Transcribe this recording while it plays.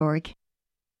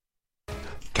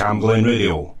CamGlen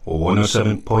Radio,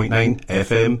 107.9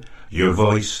 FM, your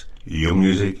voice, your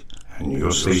music, and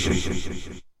your station.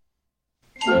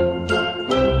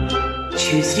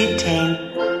 Tuesday at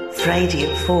 10, Friday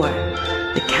at 4,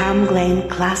 the CamGlen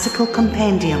Classical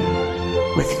Compendium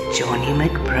with Johnny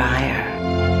McBriar.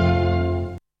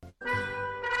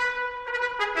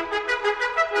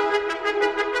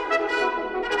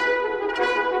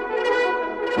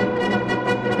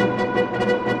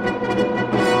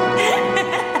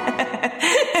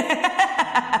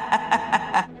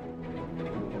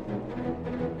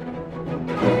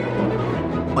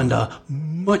 And a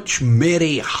much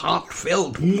merry,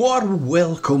 heartfelt, warm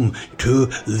welcome to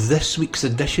this week's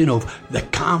edition of the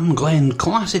CamGlen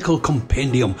Classical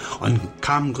Compendium on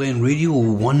CamGlen Radio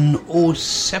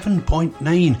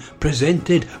 107.9,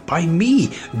 presented by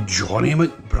me, Johnny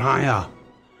McBriar.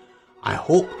 I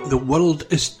hope the world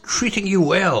is treating you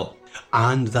well,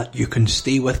 and that you can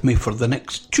stay with me for the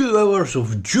next 2 hours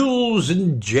of jewels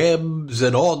and gems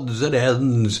and odds and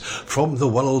ends from the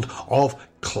world of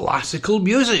classical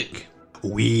music.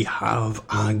 We have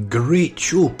a great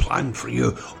show planned for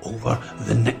you over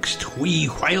the next wee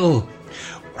while.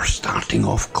 We're starting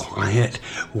off quiet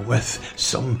with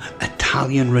some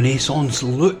Italian Renaissance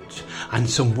lute and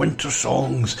some winter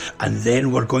songs, and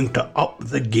then we're going to up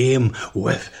the game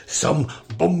with some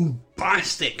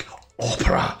bombastic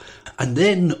opera. And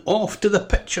then off to the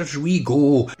pictures we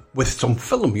go with some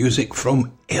film music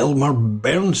from Elmer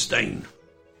Bernstein.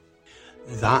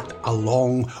 That,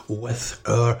 along with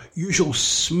our usual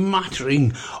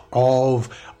smattering of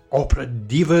opera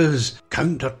divas,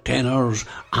 countertenors,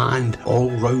 and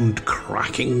all-round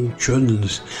cracking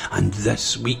tunes. And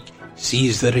this week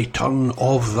sees the return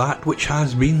of that which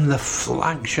has been the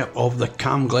flagship of the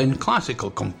CamGlen Classical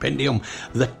Compendium,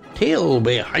 the tale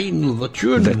behind the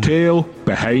tune. The tale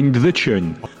behind the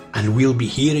tune. And we'll be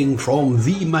hearing from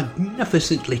the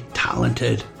magnificently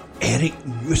talented Eric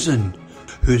Newson,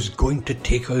 who's going to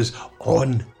take us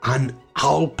on an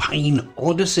Alpine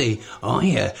Odyssey. Oh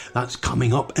yeah, that's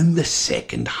coming up in the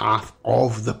second half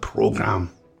of the programme.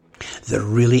 There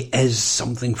really is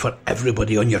something for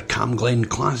everybody on your CamGlen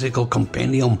Classical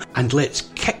Compendium, and let's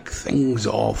kick things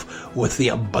off with the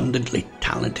abundantly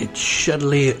talented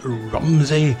Shirley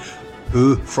Rumsey,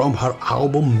 who, from her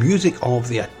album Music of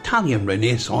the Italian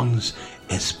Renaissance,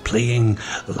 is playing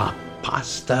La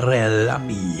Pastorella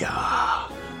Mia.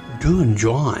 Do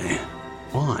enjoy.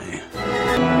 Bye.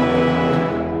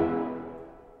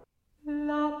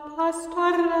 La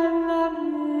pastorella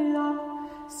mia,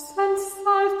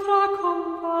 senz'altra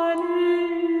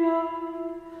compagnia,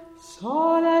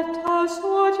 soletta al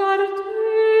suo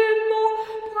giardino,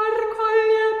 per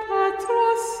coglie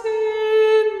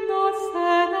petrosino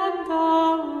se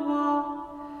n'andava,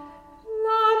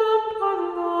 la non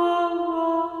parlava,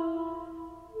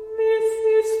 mi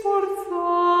si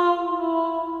sforzava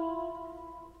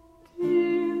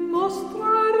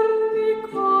mostrarmi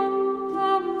con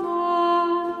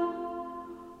l'amor,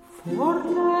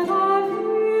 fornera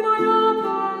vina io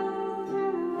bella,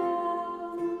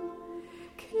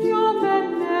 che io me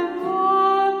ne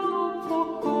vado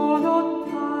poco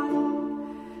lontano,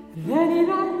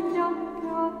 venirà pian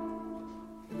piano,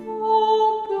 oh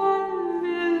bel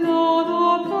villano,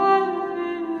 bel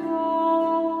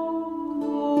villano.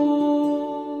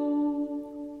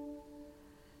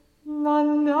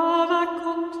 L'andava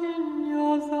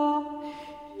contignosa,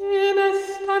 e me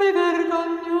stare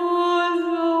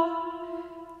vergognosa,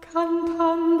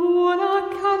 cantando una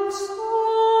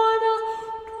canzone,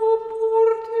 tu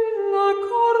porti la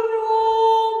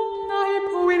corona e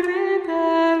poi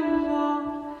rideva,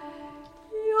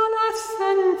 io la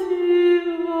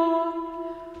sentiva,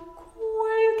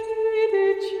 quel che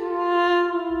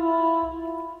diceva,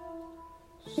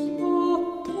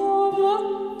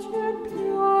 sottovoce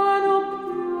piano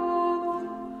piano,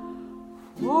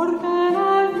 forte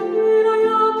la vina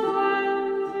io bella,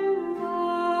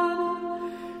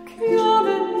 che io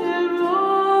me ne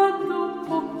vado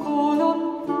poco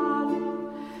lontano,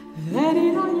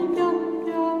 venirai pian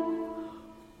piano,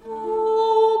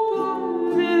 oh bel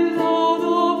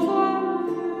villano, bel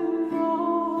villano.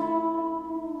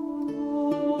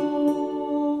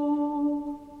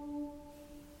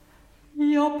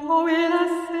 Io poi la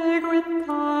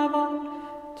seguitava,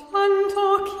 tanto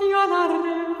ch'io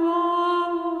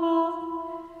l'arrivava,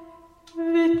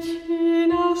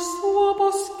 vicina al suo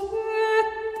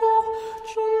boschetto,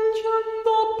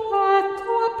 giungendo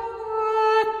petto a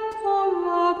petto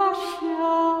la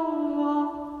basciava,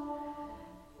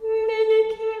 lei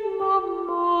che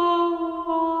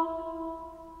m'amava,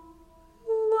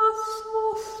 la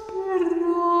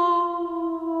sospirava.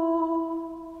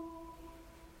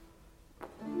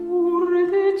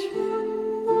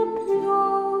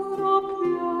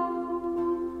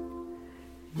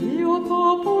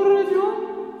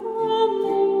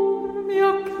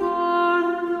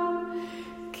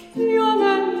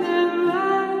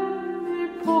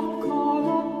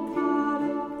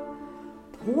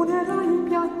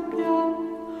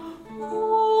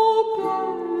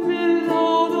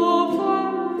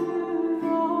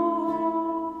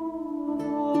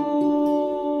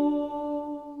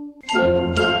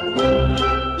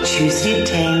 Tuesday at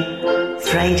 10,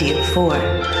 Friday at 4,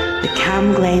 the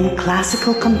CamGlen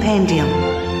Classical Compendium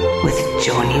with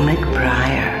Johnny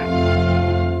McBriar.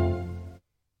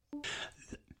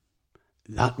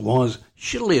 That was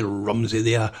Shirley Rumsey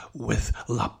there with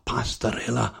La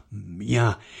Pastorella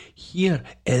Mia. Here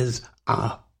is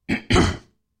a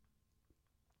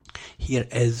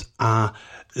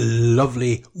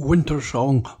lovely winter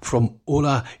song from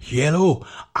Ola Yellow,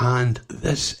 and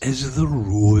this is The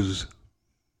Rose.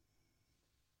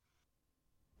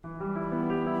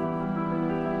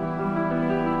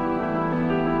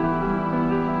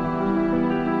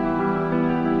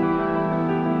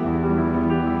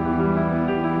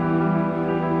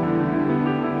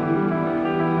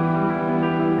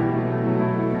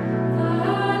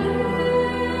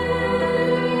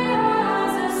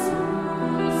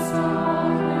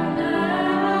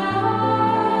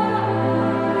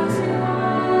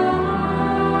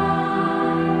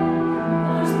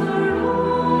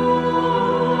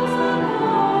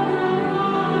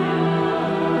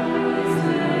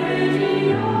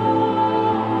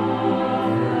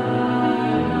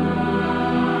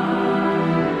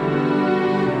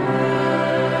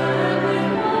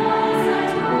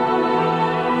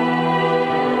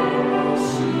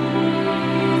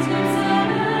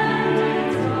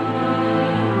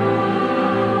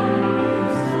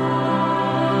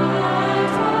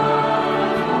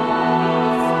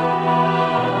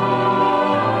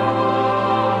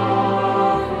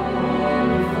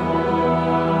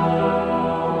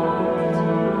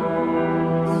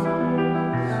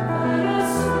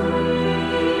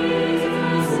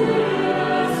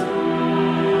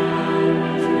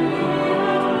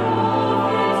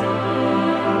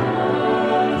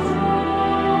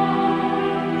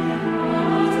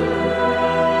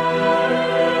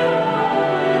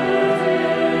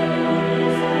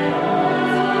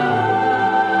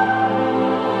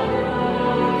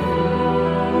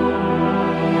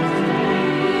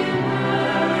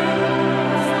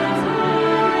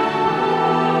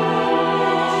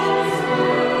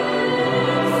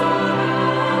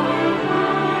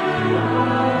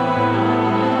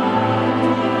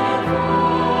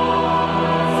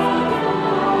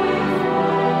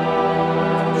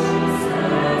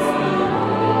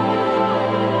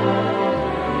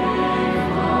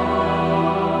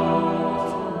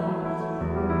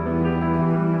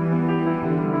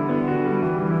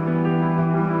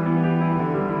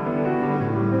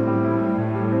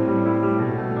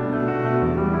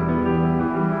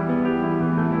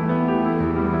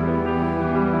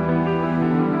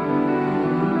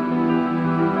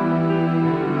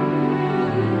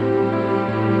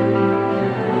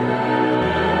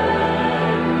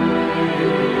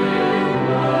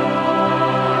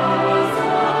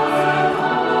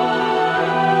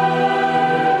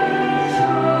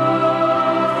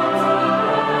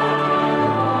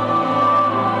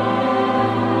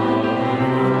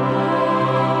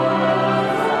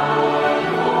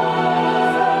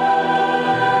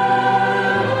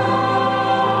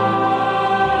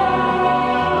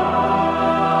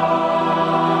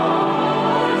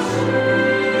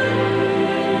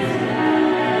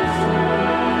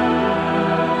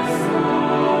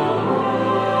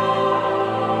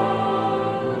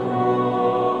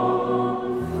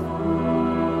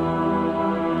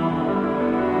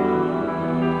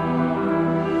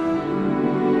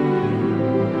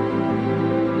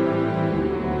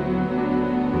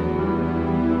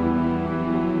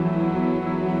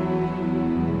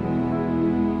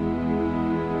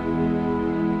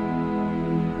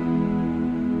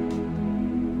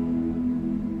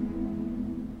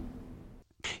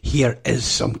 Here is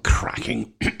some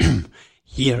cracking.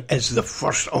 Here is the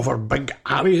first of our big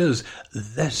arias.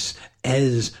 This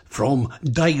is from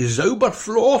Die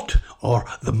Zauberflöte, or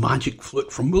The Magic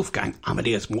Flute from Wolfgang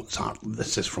Amadeus Mozart.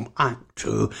 This is from Act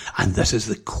 2, and this is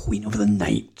the Queen of the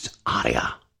Night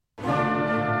aria.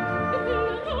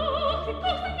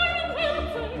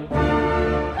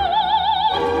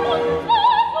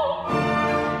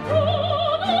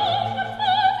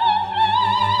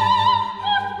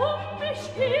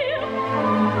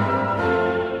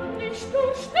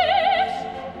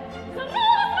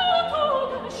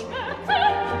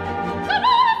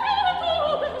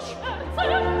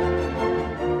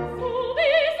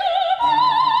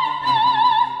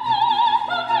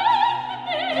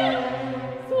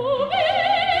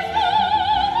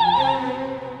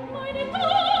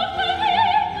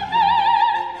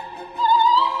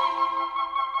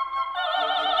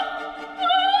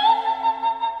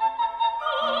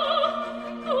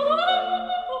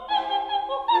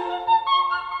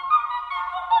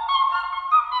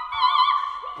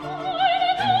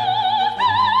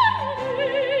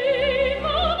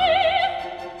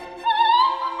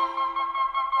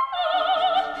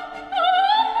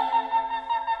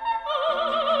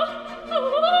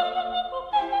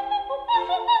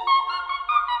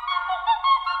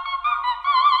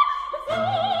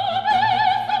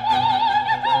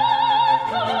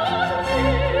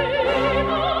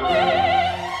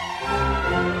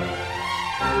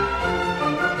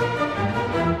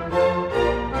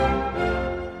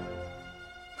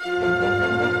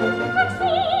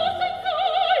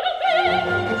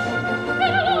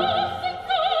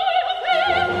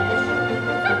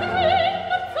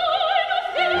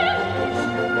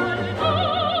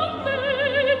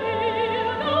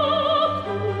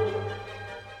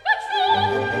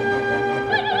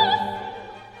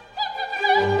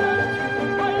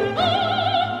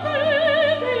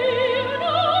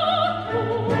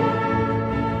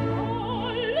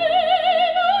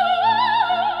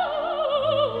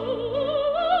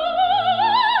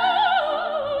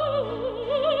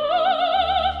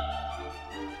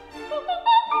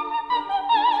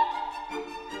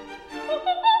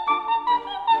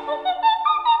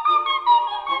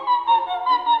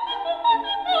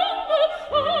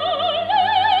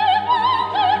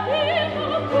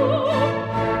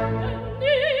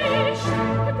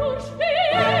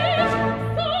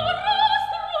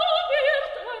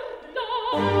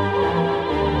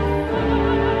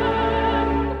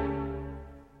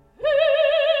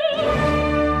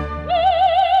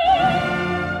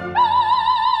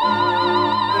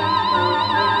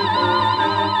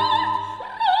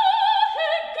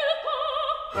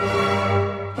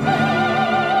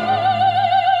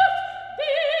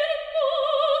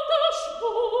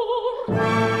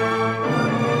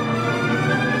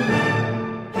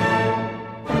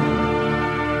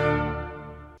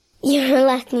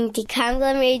 to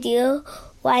CamGlen Radio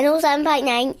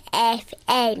 107.9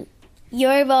 FM.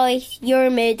 Your voice, your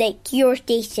music, your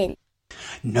station.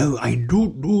 Now, I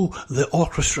don't know the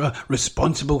orchestra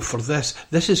responsible for this.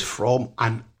 This is from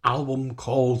an album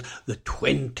called The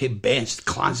 20 Best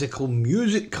Classical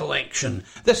Music Collection.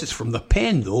 This is from the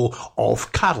pen, though,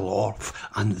 of Carl Orff,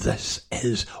 and this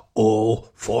is O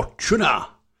Fortuna.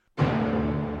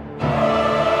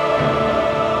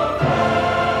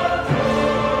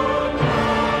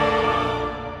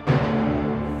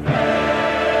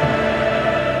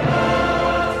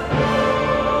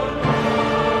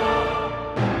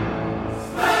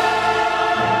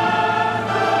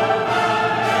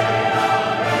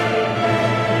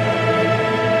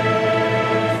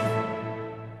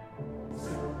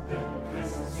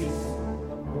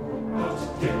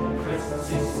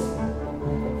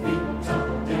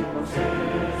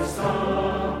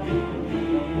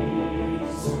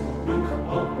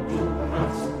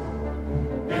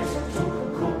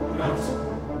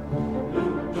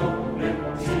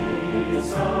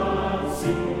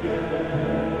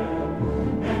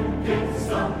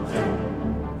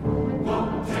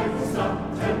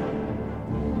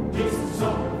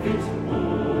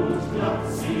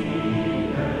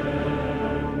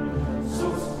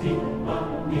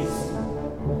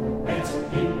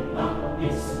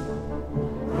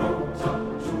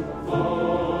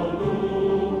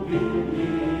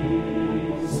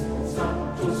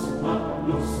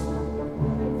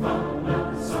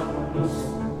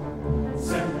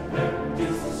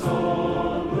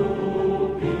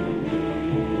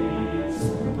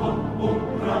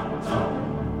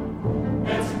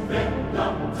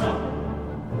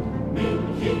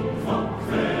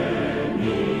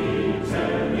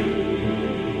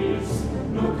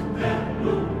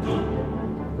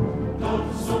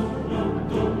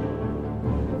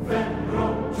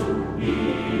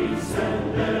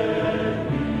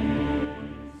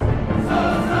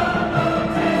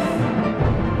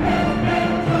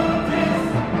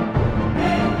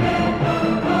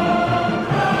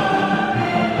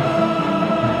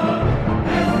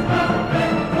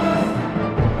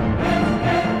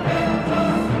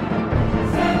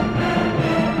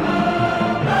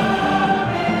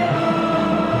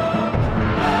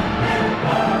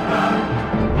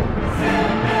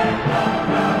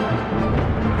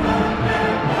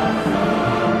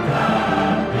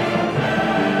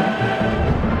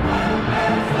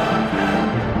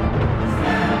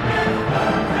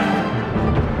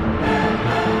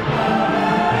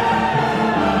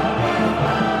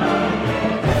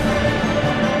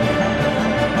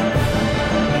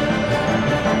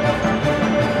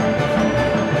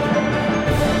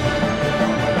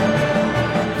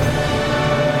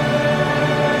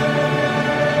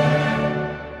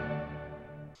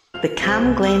 The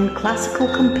CamGlen Classical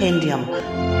Compendium.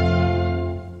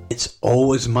 It's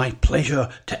always my pleasure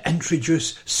to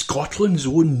introduce Scotland's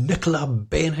own Nicola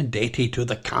Benedetti to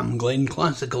the CamGlen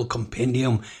Classical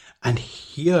Compendium, and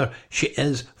here she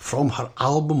is from her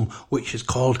album, which is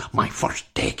called My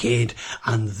First Decade,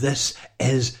 and this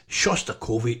is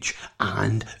Shostakovich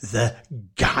and the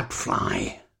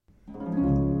Gadfly.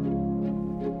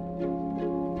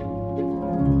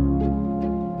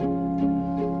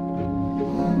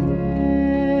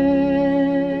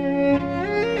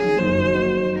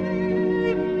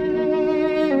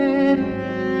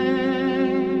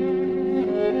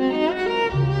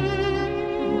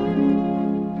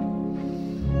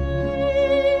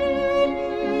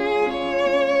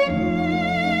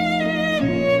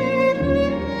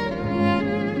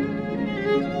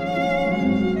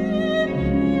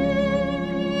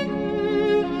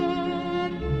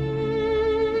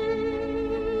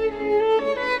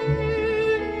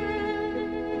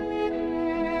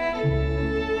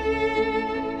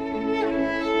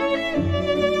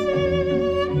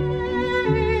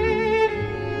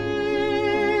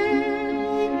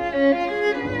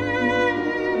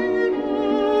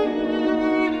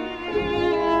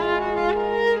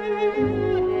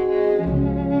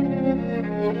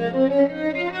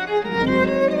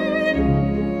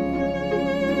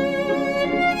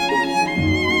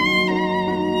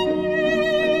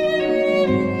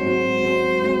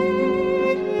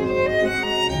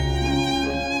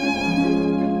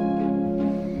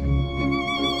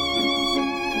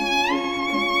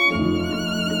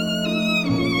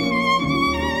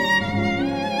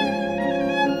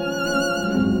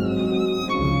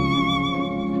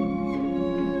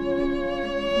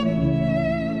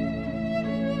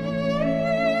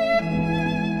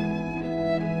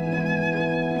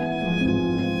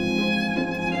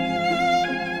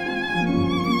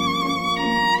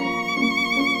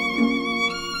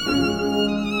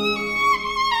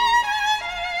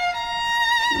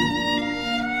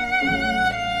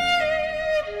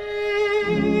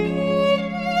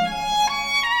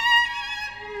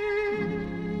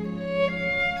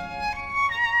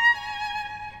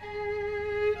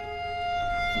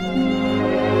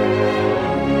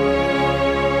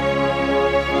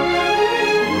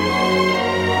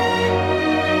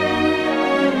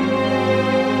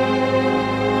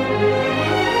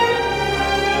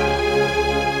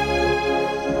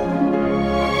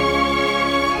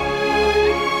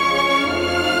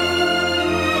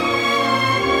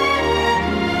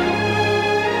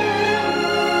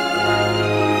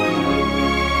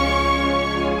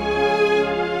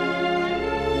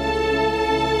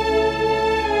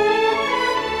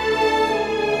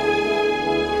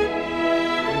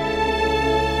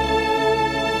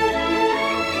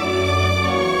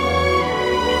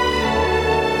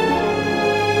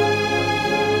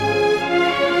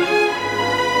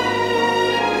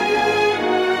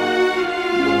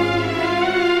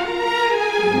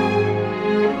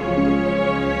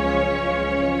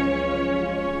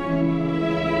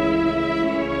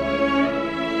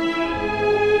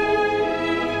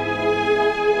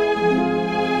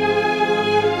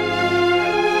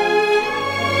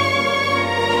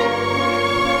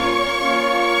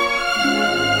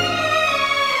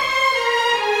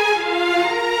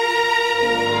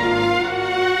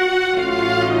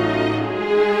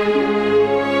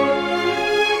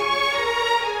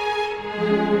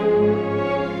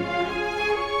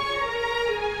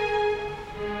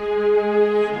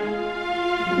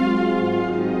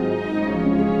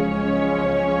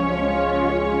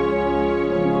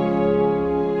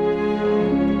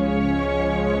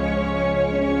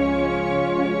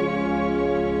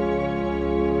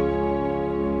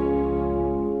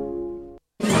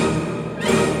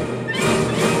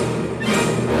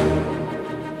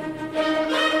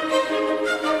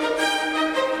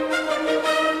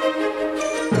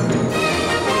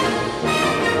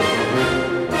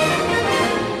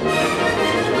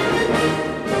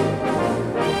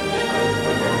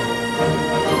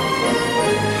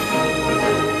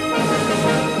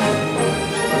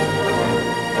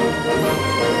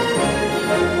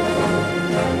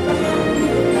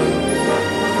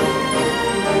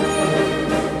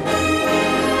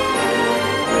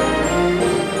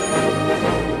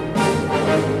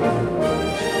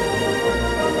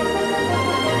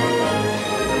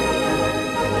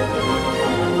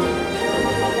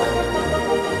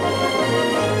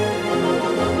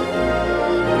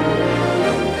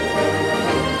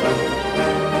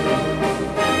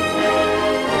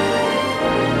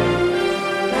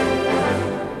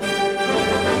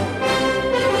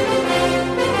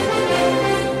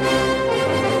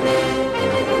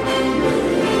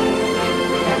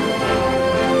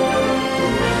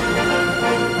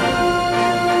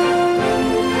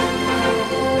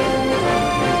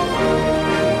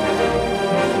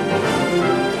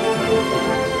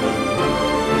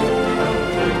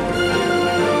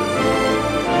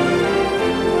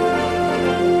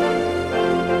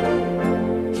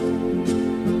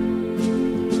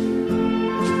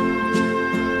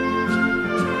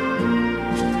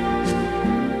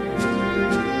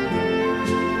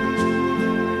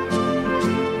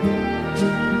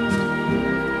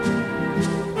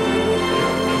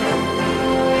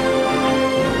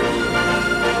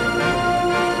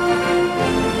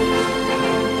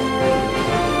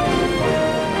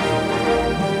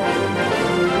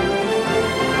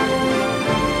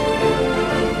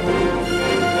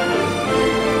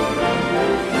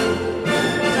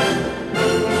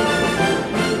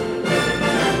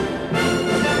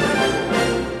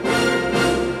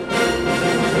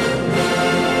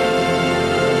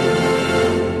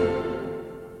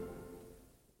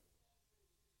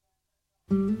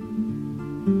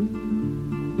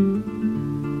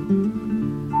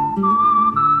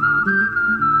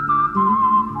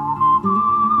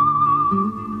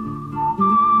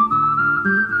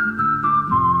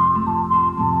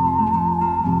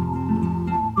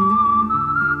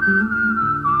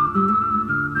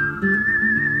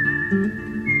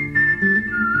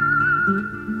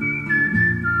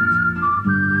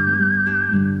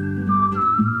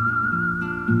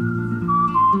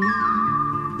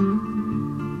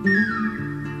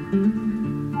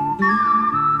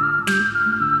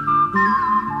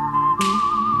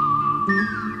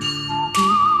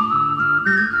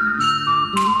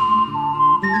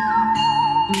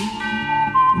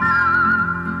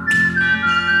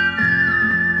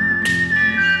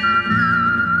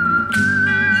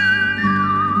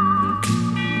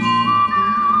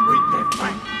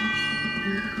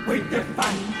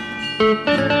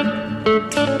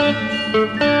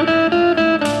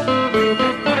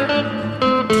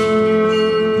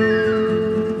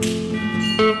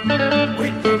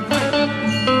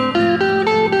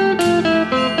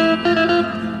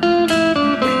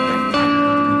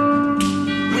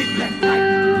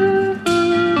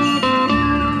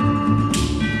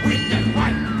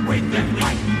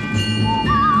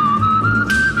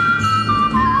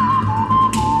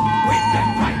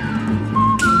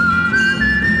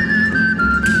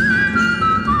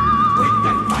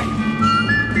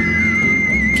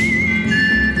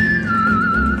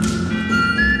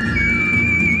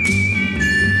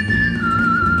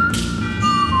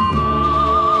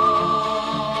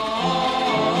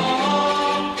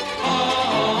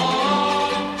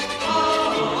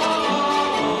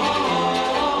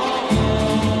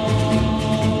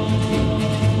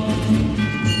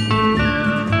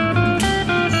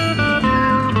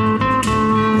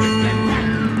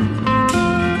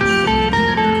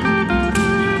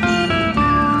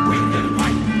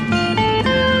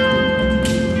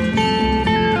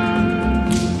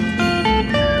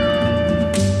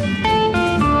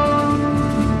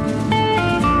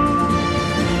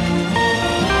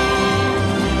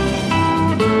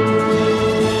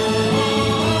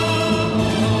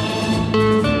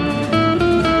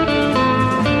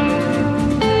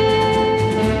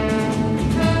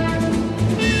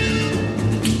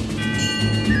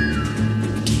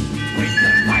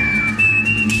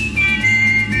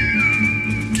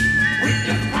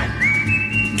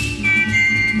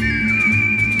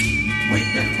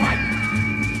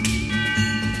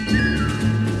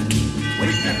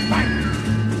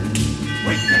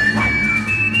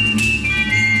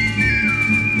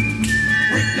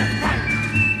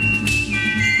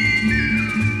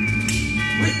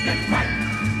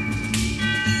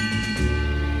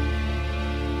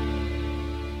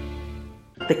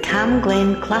 The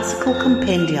CamGlen Classical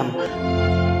Compendium.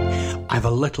 I've a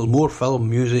little more film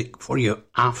music for you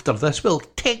after this. Well,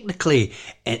 technically,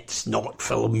 it's not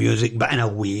film music, but in a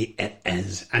way it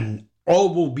is. And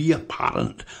all will be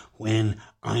apparent when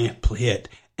I play it.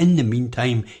 In the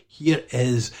meantime, here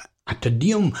is a Te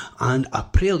Deum and a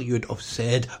prelude of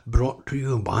Said, brought to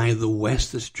you by the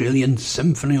West Australian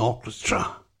Symphony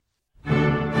Orchestra.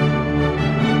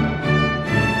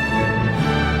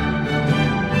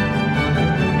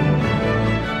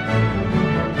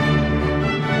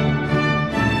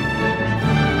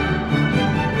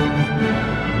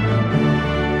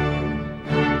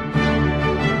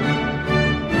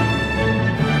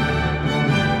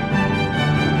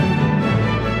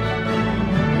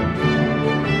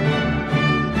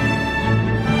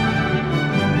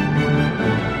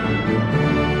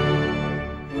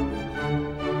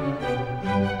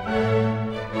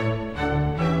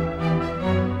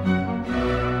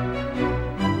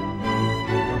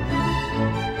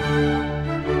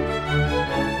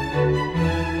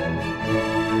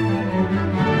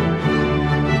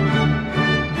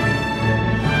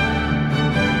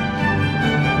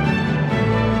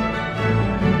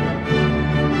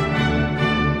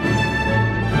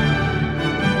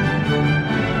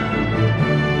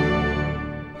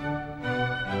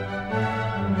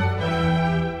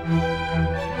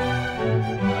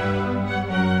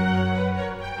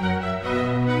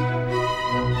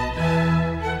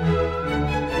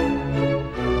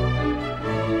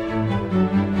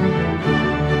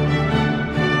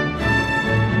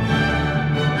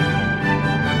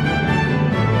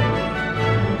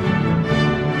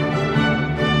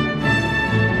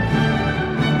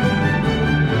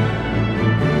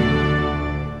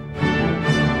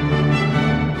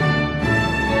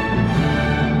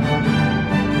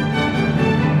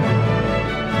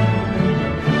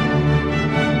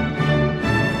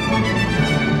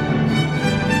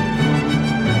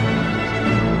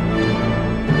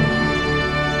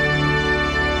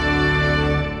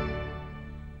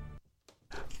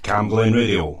 CamGlen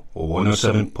Radio,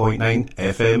 107.9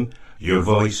 FM, your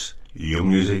voice, your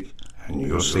music, and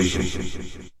your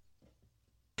station.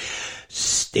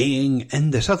 Staying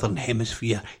in the Southern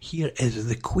Hemisphere, here is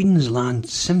the Queensland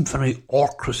Symphony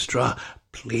Orchestra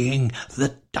playing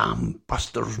the Dam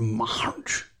Busters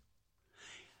March.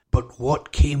 But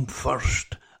what came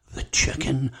first, the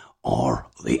chicken or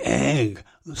the egg,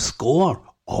 the score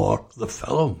or the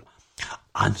film?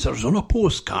 Answers on a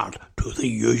postcard to the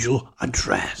usual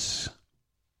address.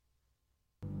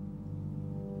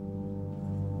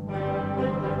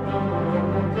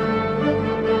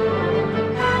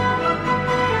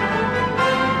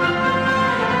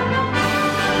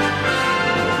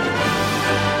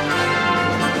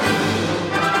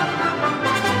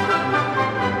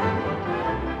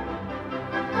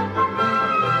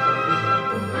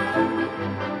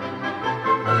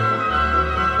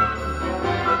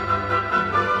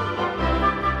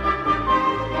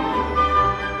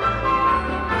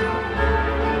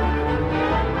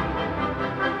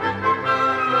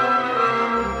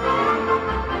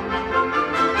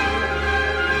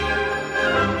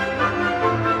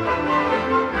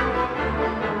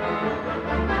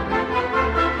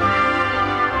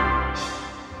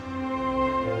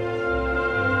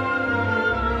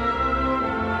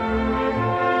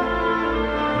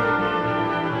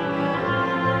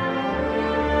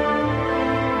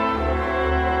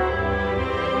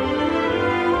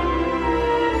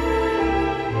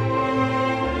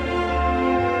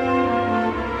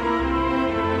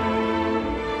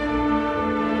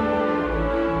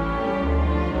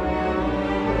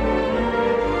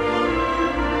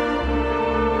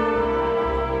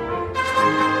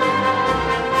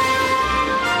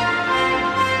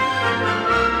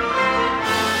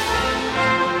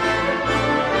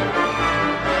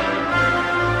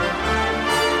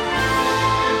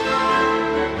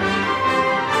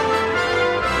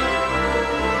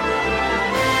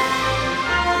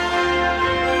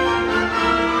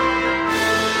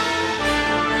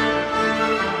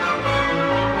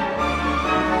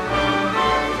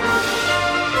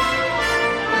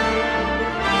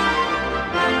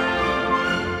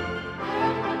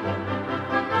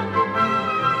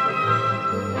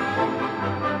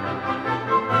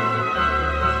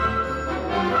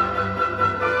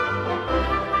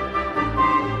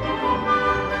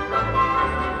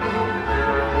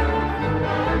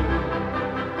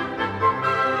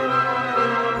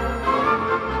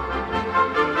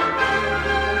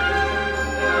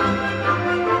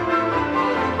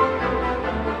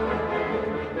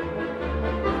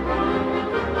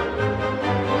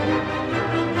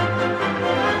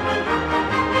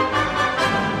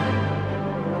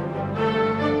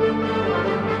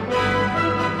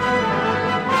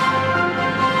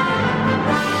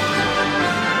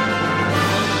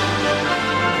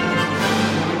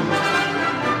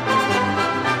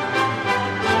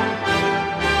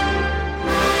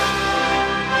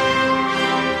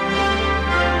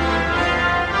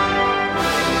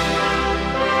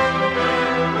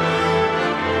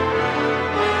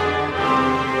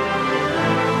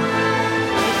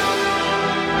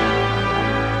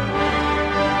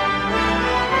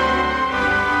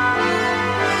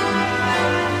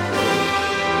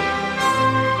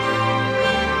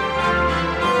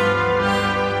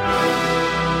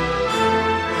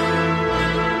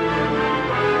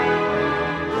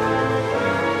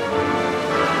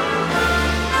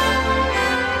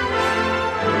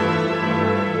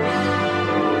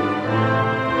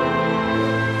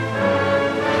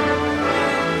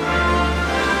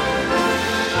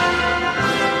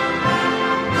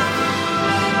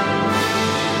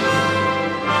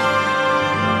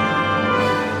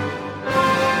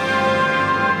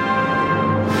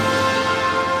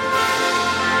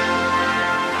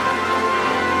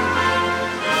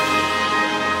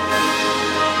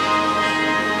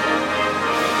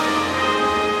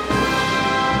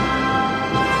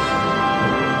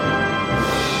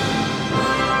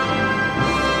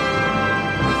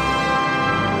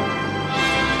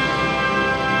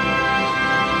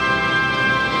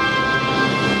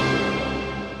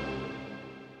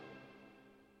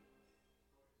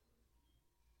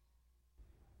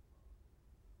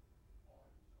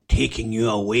 Taking you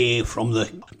away from the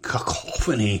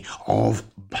cacophony of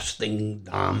busting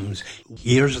dams.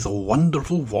 Here's the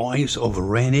wonderful voice of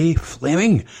Renee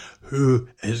Fleming, who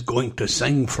is going to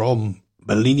sing from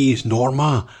Bellini's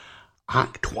Norma,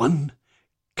 Act 1,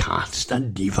 Casta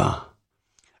Diva.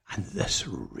 And this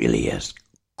really is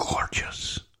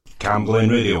gorgeous. CamGlen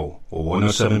Radio,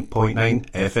 107.9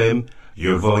 FM,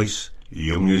 your voice,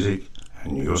 your music,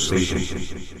 and your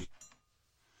station.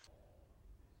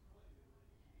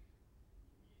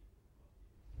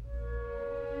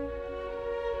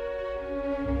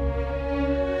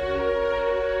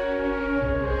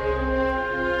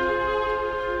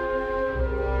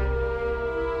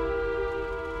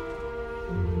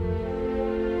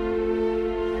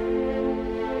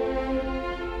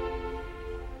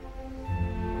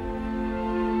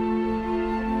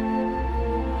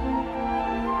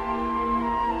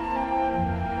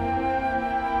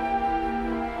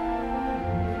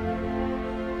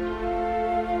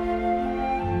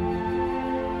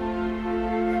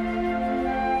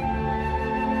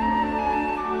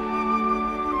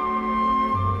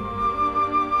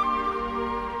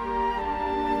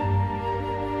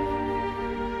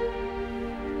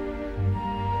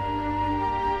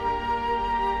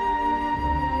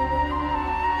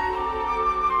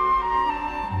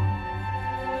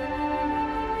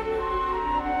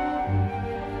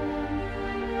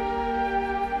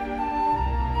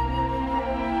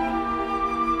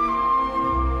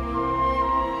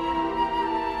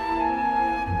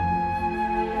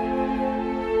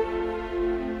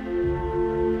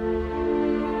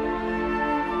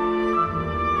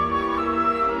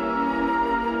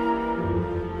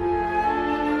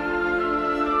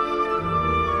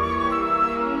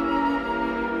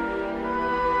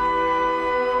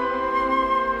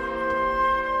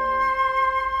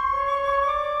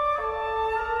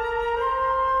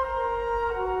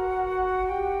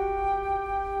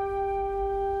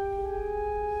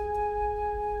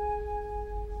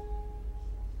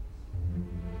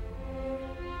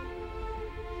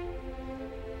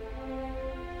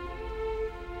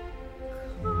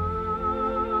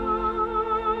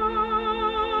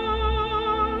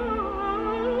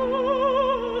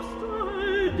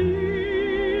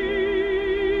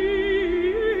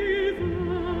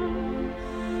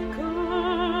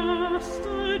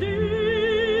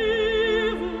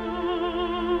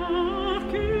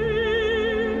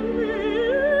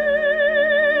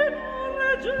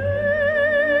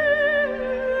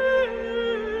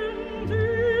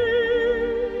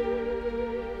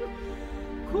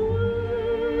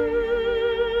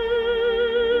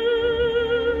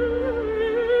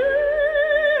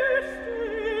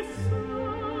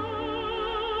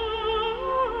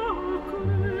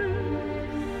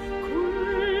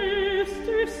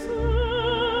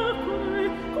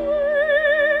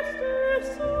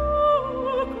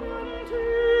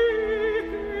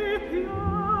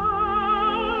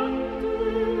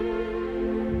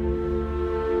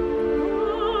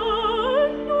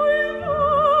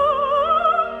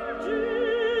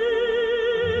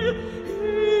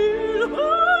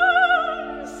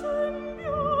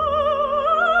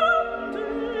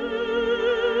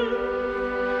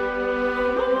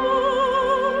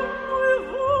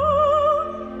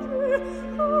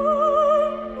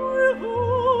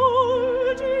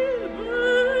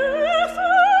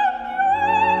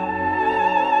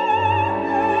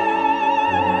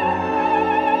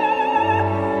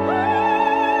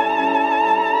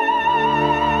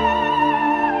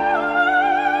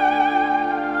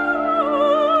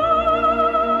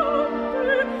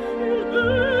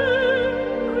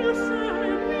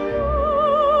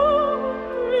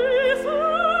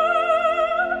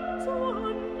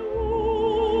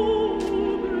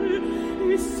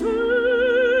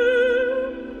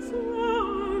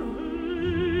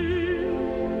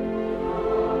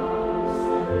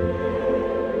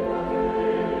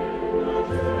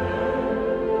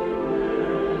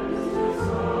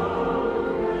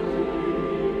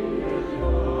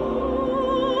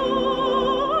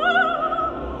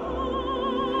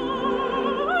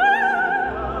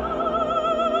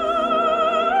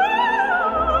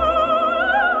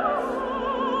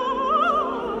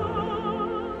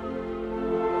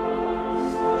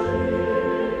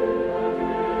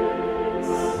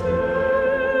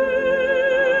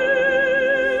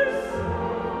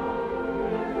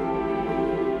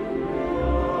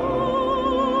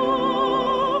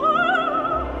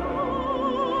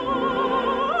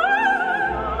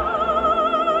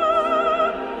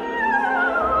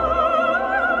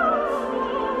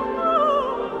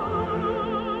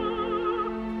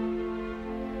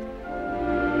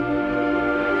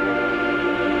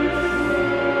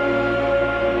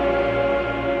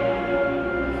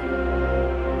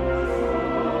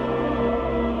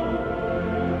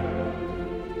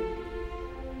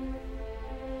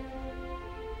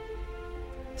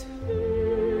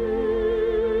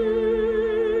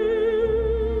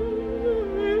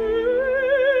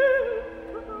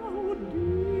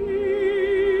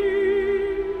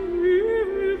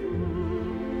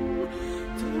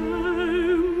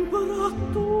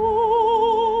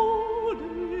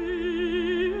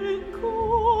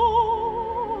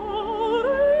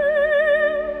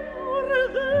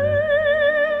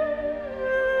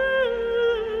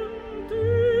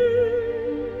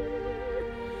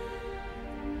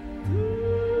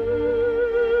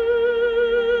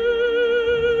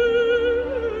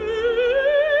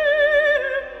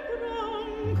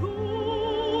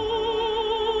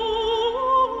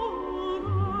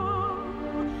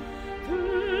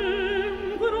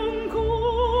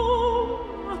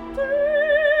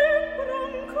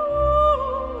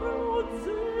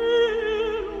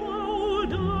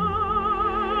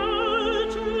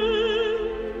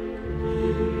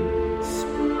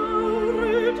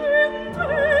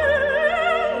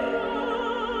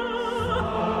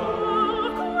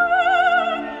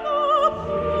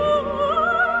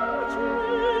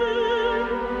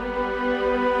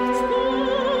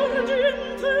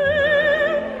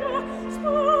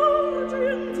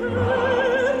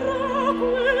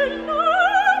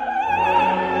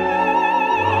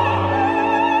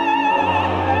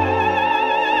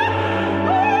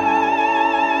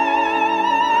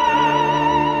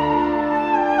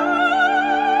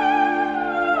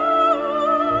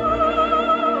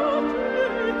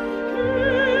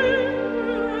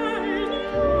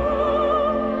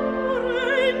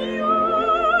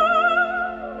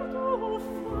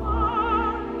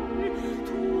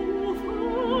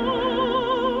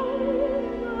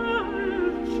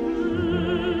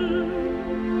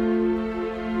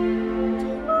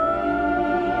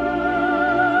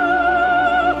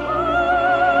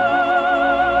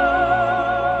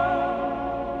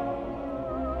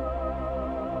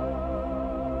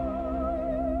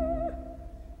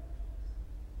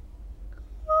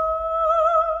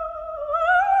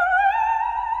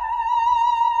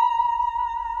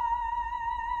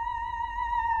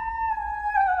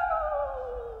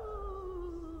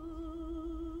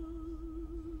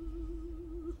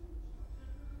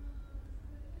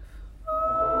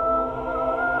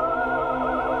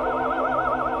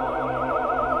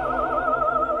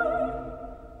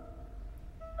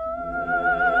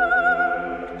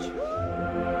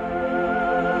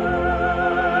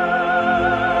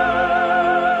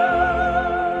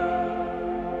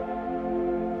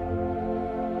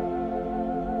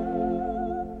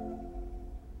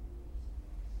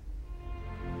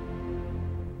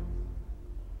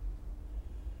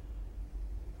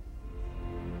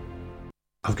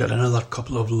 I've got another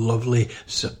couple of lovely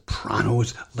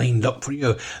sopranos lined up for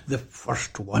you. The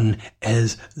first one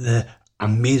is the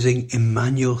amazing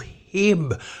Emmanuel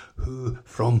Habe, who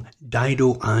from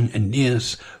Dido and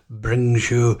Aeneas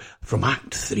brings you from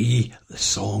Act 3 the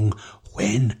song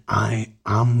When I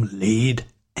Am Laid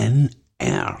in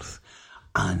Earth.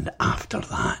 And after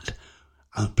that,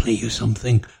 I'll play you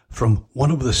something from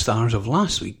one of the stars of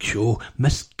last week's show,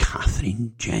 Miss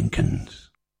Catherine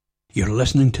Jenkins. You're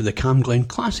listening to the CamGlen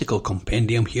Classical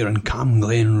Compendium here on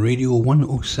CamGlen Radio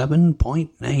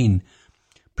 107.9,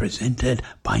 presented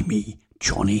by me,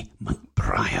 Johnny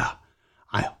McBriar.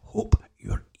 I hope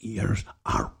your ears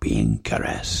are being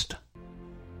caressed.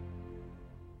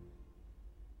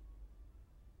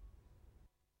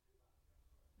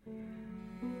 Thank you.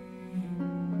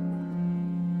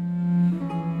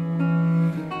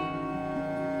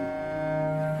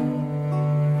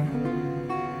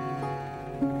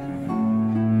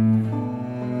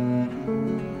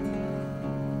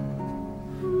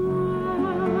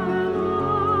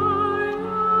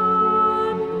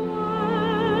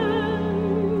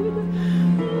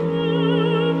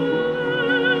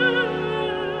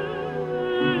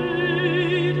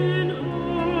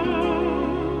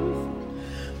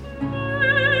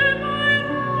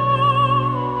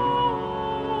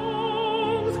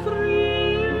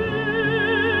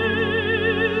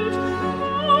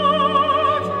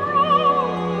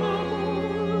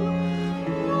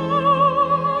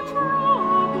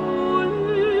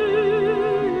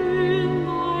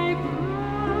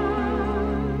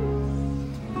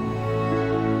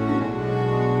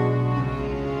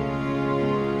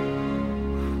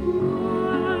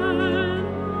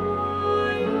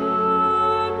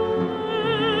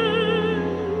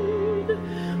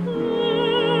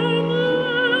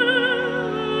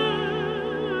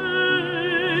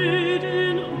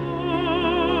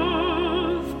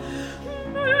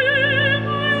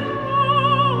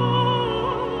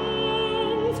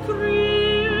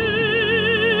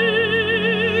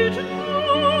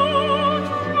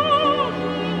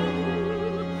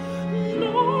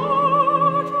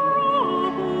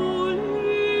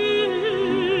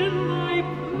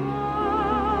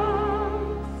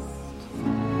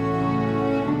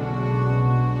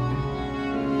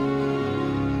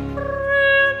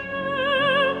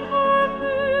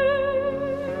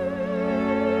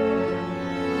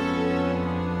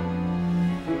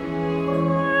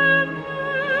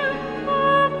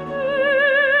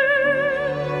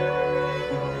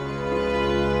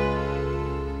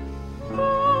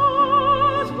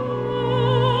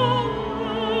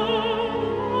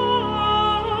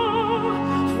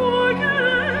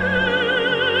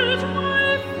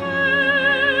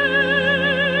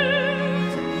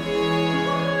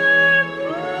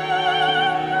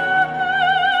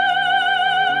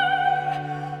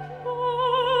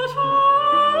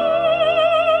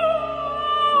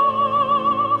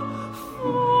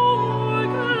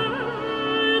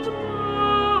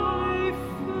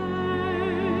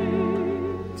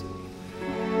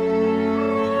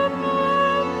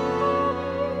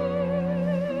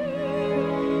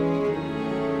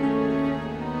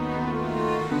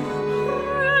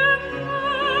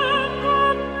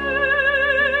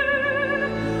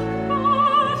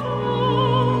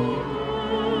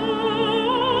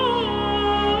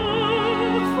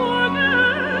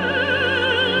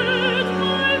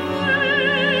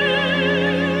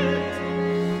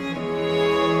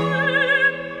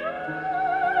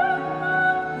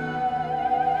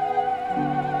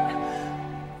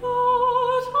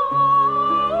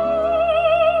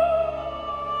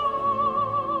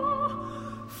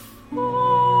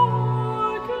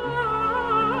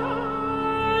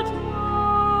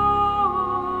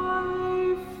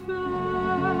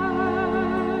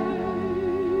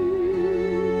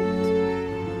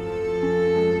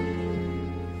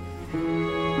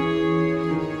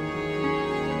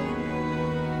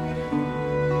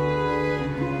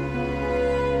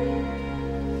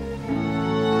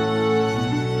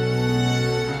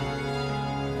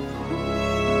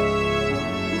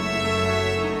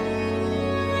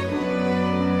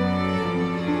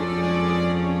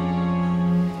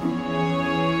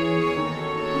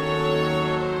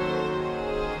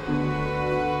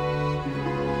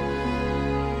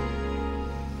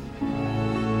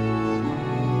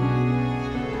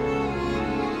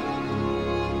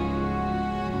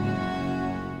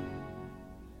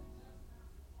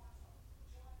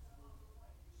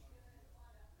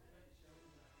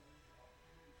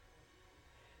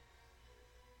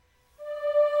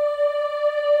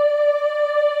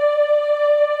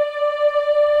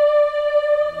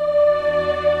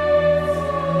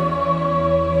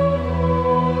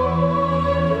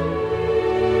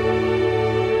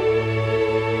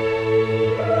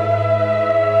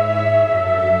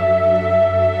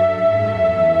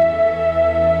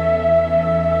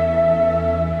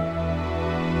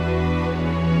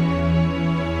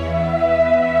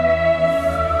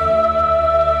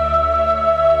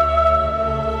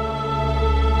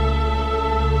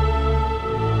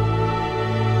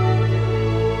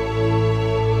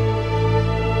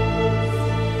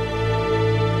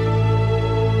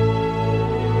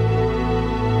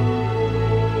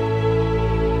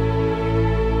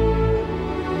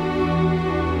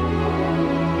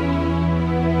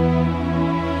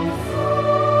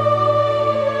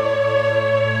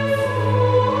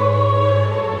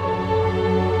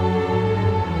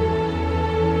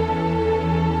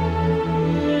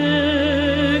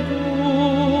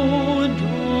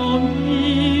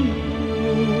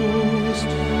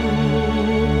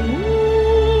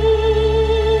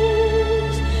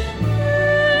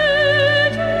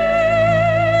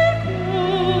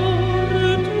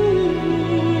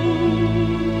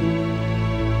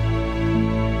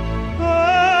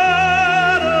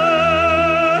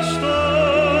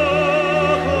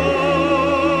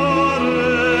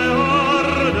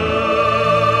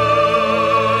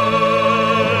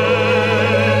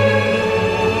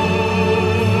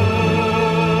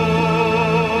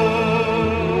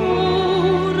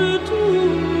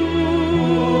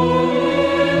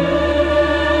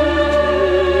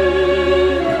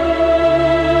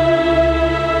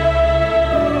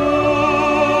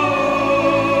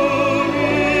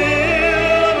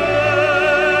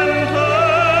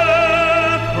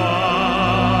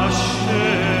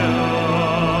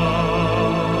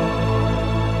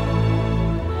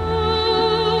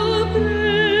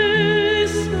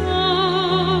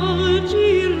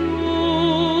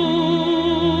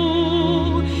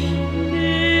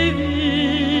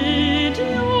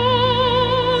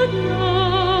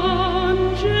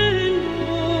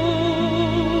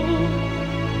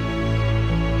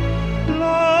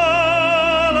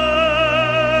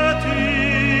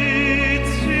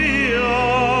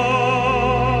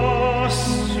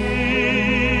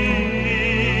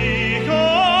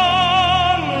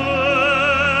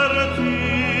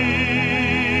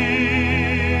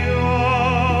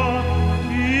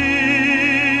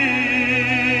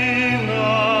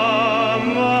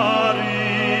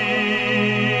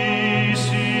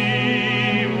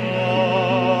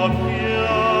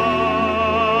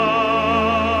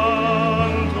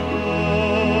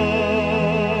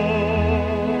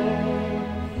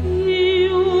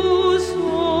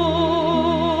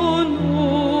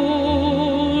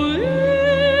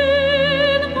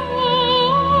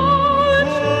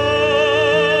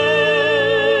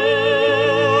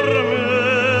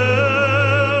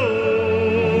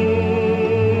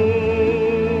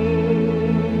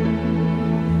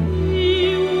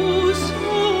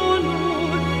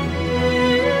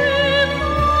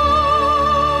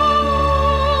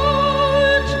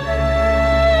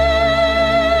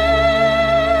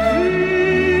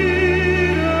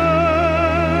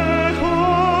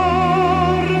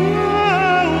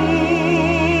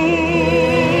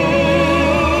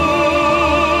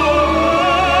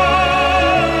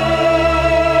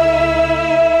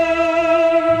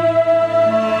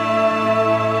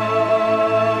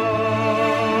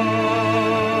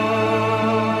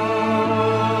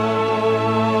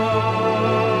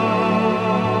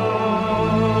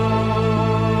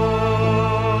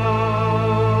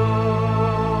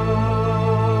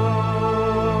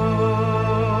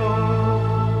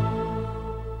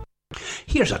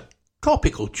 Here's a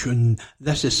topical tune.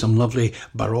 This is some lovely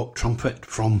Baroque trumpet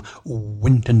from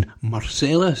Wynton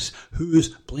Marsalis, who's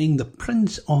playing the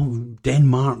Prince of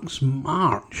Denmark's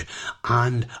March.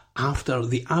 And after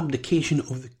the abdication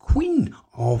of the Queen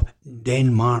of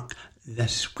Denmark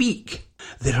this week,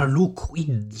 there are no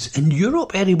queens in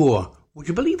Europe anymore. Would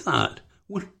you believe that?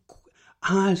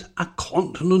 As a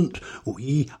continent,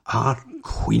 we are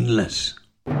queenless.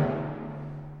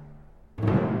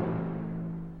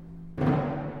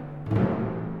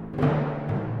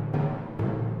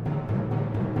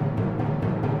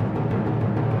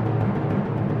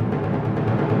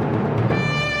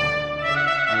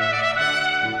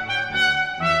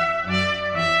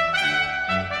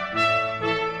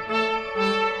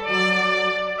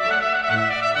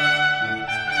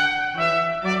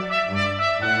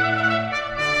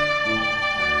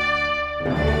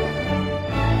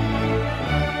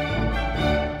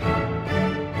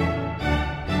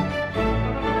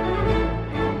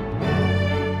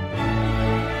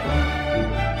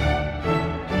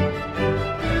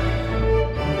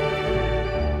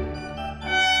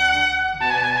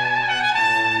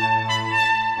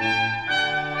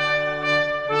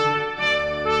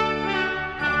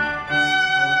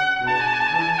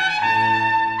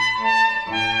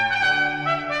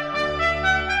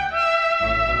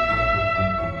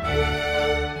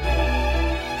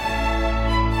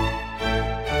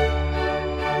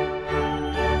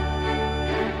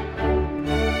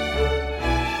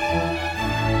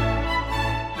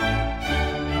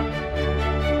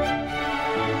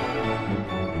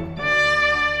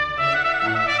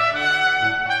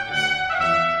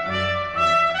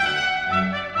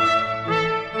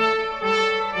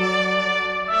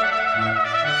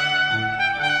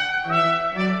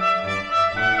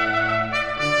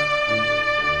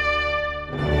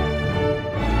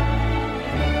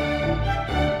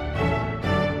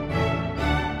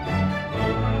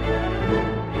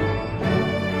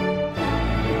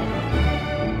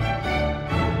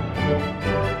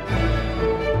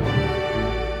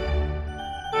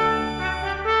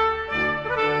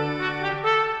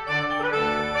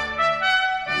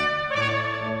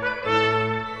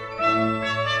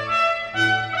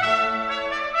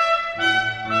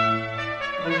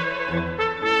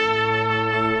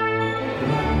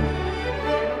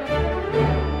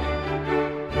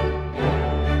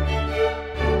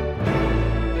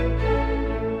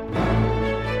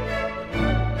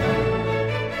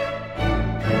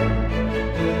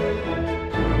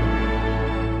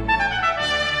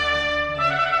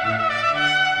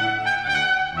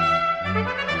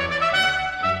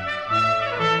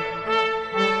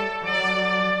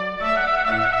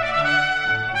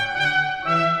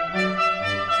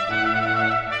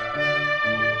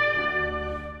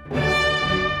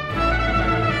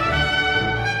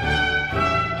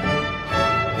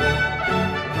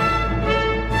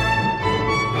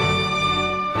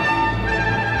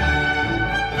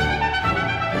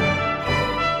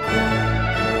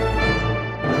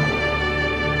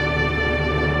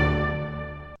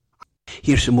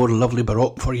 Here's some more lovely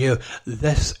Baroque for you.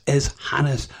 This is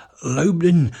Hannes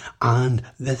Laubden, and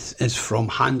this is from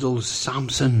Handel's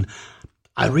Samson,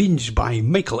 arranged by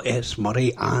Michael S.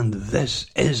 Murray, and this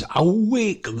is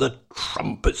Awake the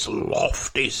Trumpet's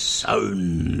Lofty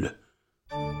Sound.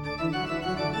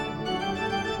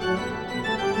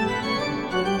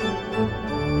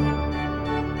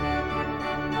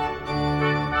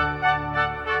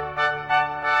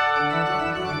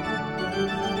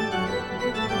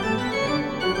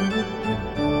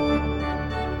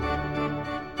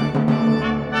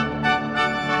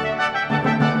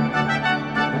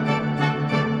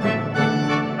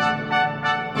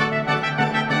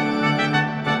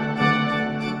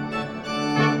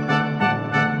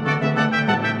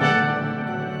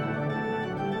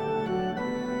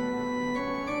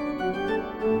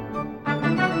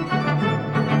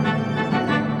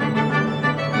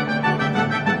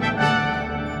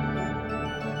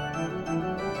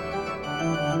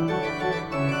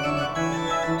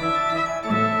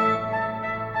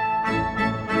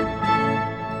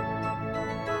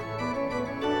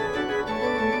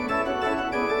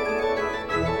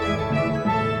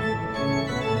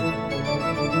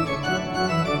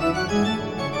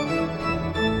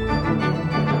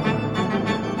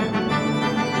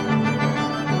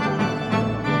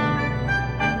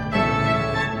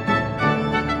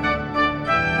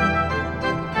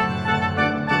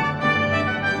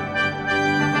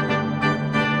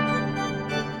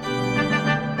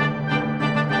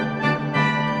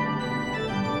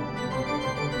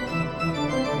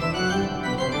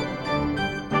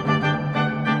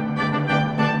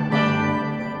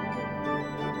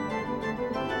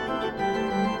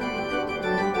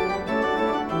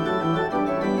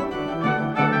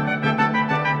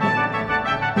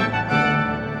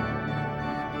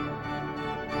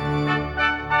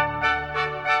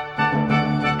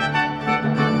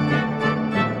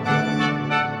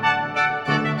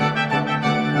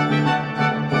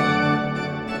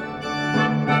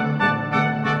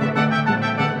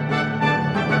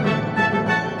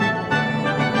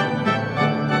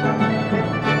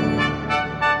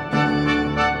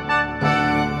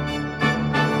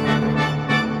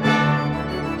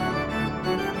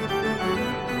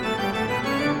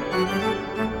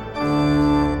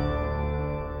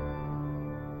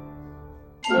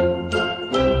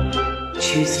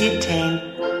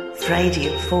 Friday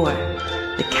at 4,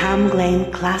 the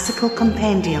CamGlen Classical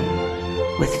Compendium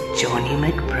with Johnny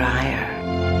McBriar.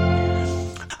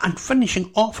 And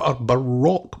finishing off our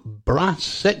Baroque brass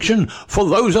section, for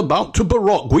those about to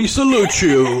Baroque, we salute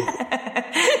you.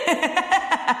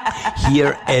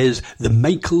 Here is the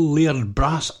Michael Laird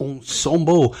Brass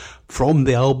Ensemble from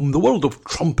the album The World of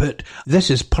Trumpet. This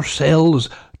is Purcell's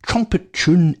trumpet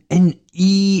tune in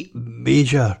E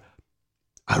major,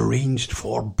 arranged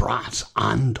for brass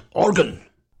and organ.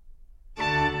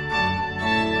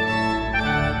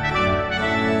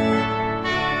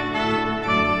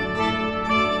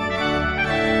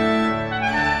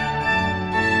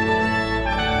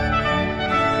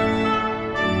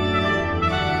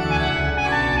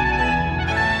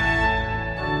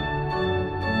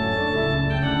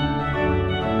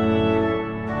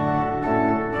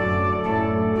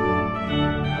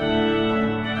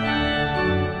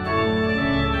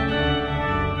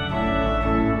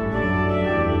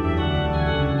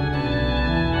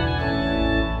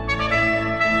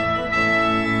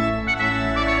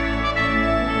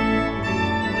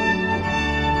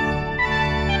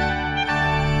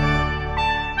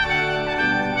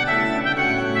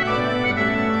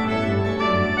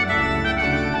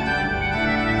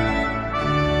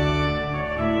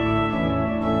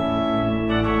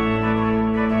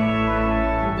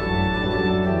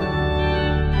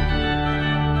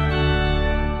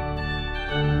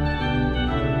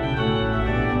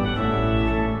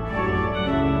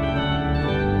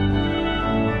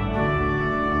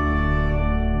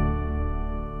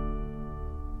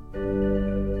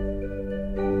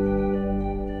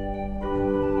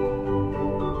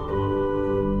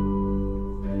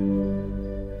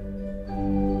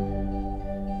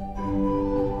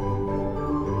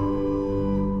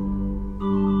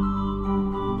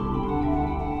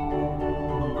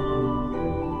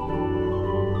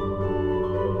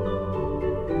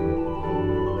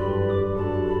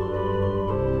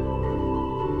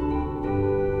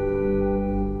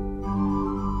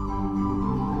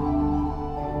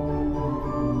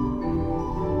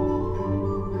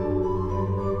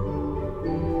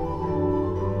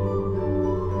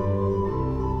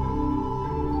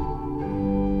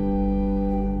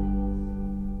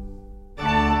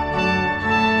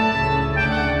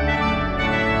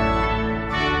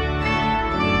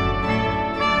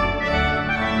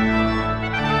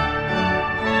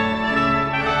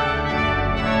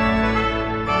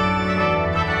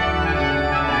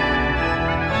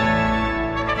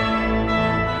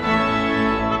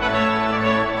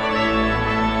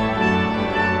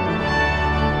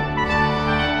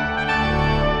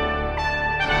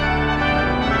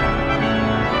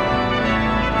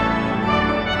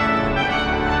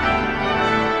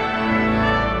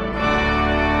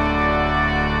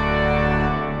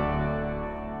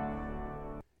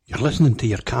 Listening to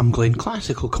your CamGlen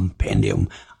Classical Compendium,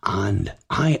 and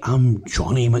I am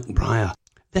Johnny McBriar.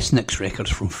 This next record's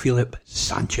from Philip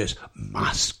Sanchez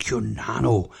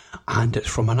Mascunano, and it's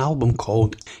from an album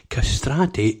called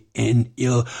Castrati in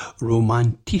il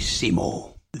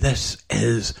Romantissimo. This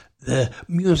is the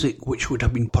music which would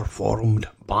have been performed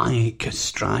by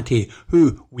castrati,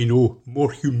 who we know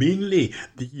more humanely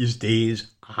these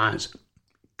days as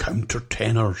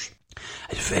countertenors.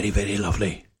 It's very, very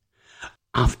lovely.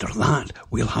 After that,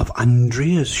 we'll have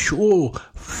Andreas Scholl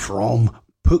from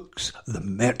Puck's The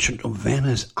Merchant of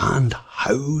Venice and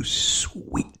How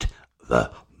Sweet the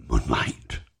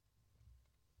Moonlight.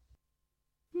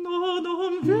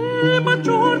 Non vi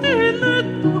maggior di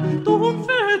letto, d'un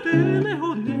fedele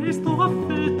onesto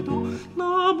affetto,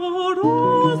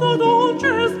 l'amoroso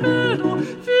dolce spero,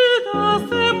 fida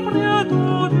sempre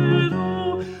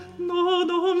adorerò.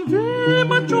 Non vi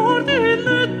maggior di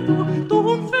letto,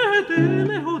 d'un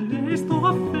fedele onesto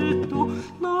affetto,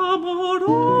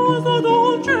 l'amoroso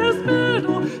dolce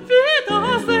spero,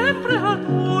 fida sempre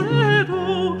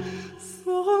adorerò.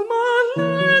 Sol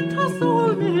m'alletta,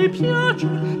 sol mi piace,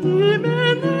 di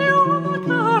me ne una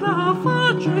cara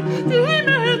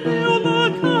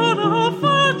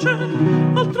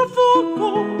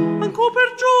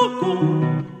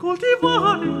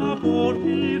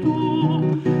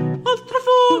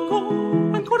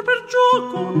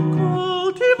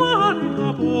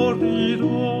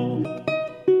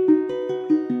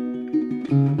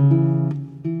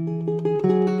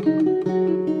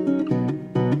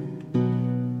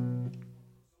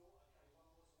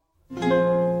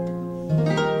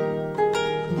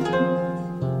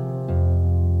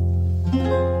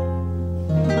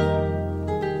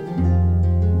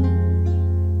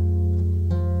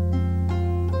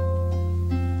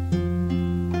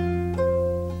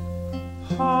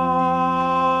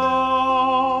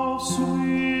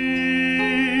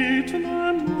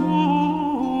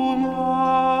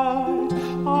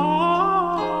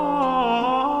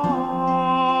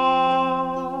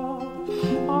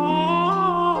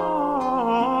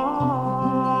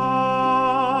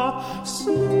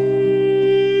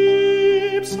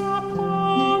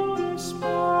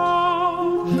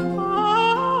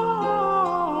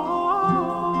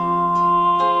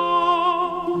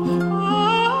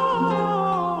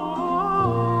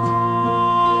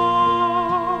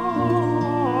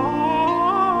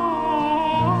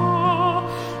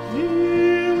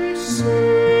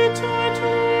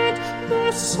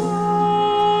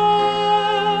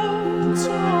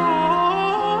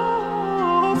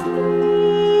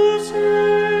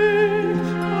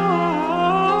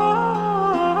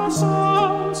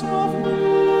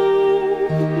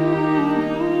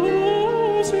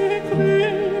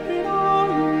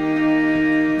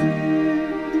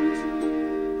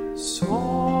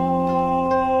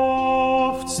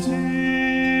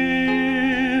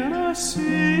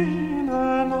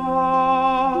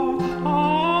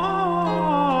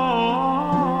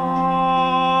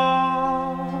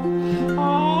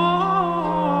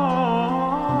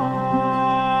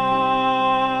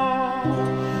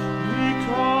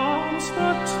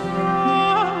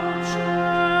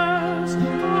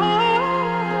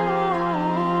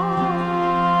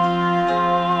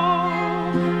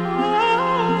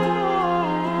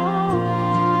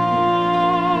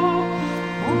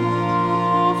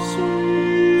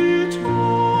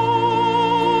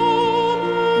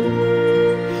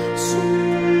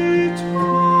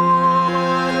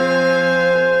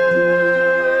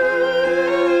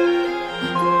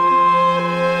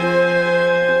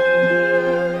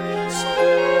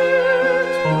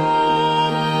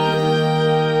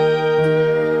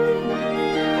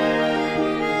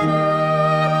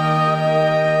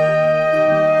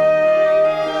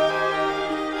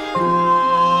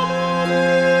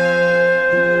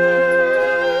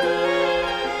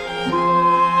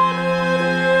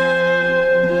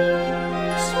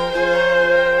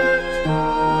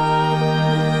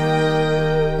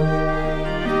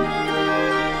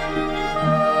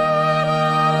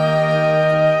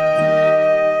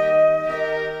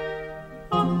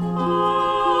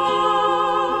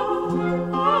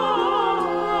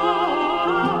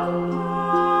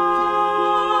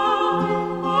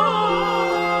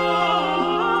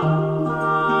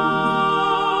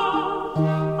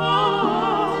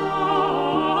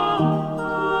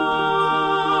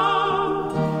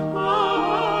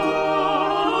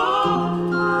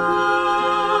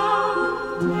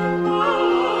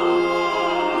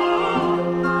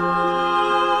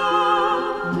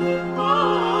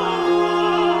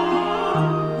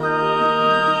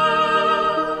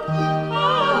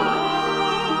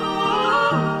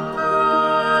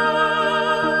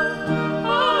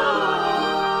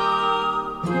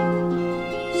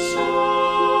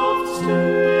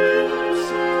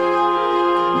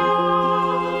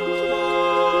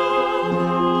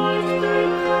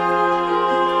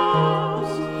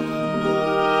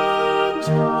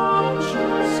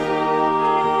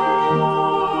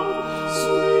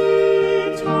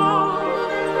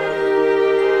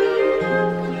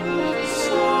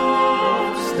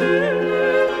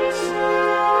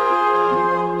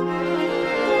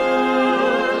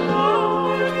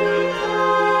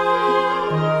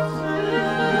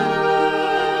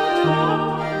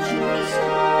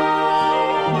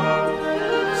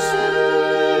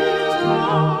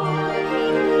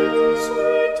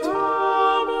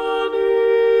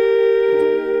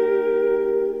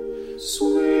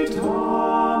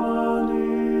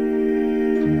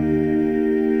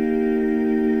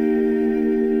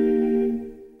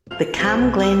the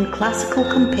CamGlen Classical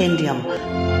Compendium.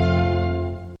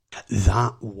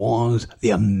 That was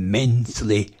the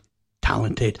immensely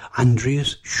talented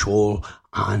Andreas Scholl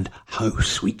and How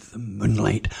Sweet the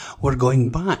Moonlight. We're going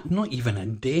back not even a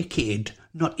decade,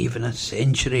 not even a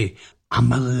century, a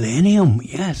millennium.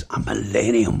 Yes, a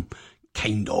millennium,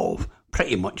 kind of.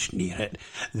 Pretty much near it.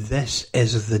 This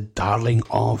is the darling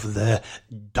of the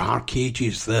Dark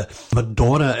Ages, the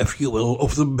Madonna, if you will,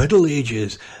 of the Middle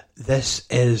Ages. This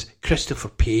is Christopher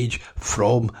Page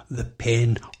from the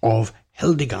pen of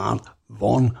Hildegard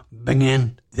von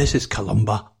Bingen. This is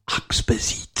Columba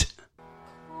Exposit.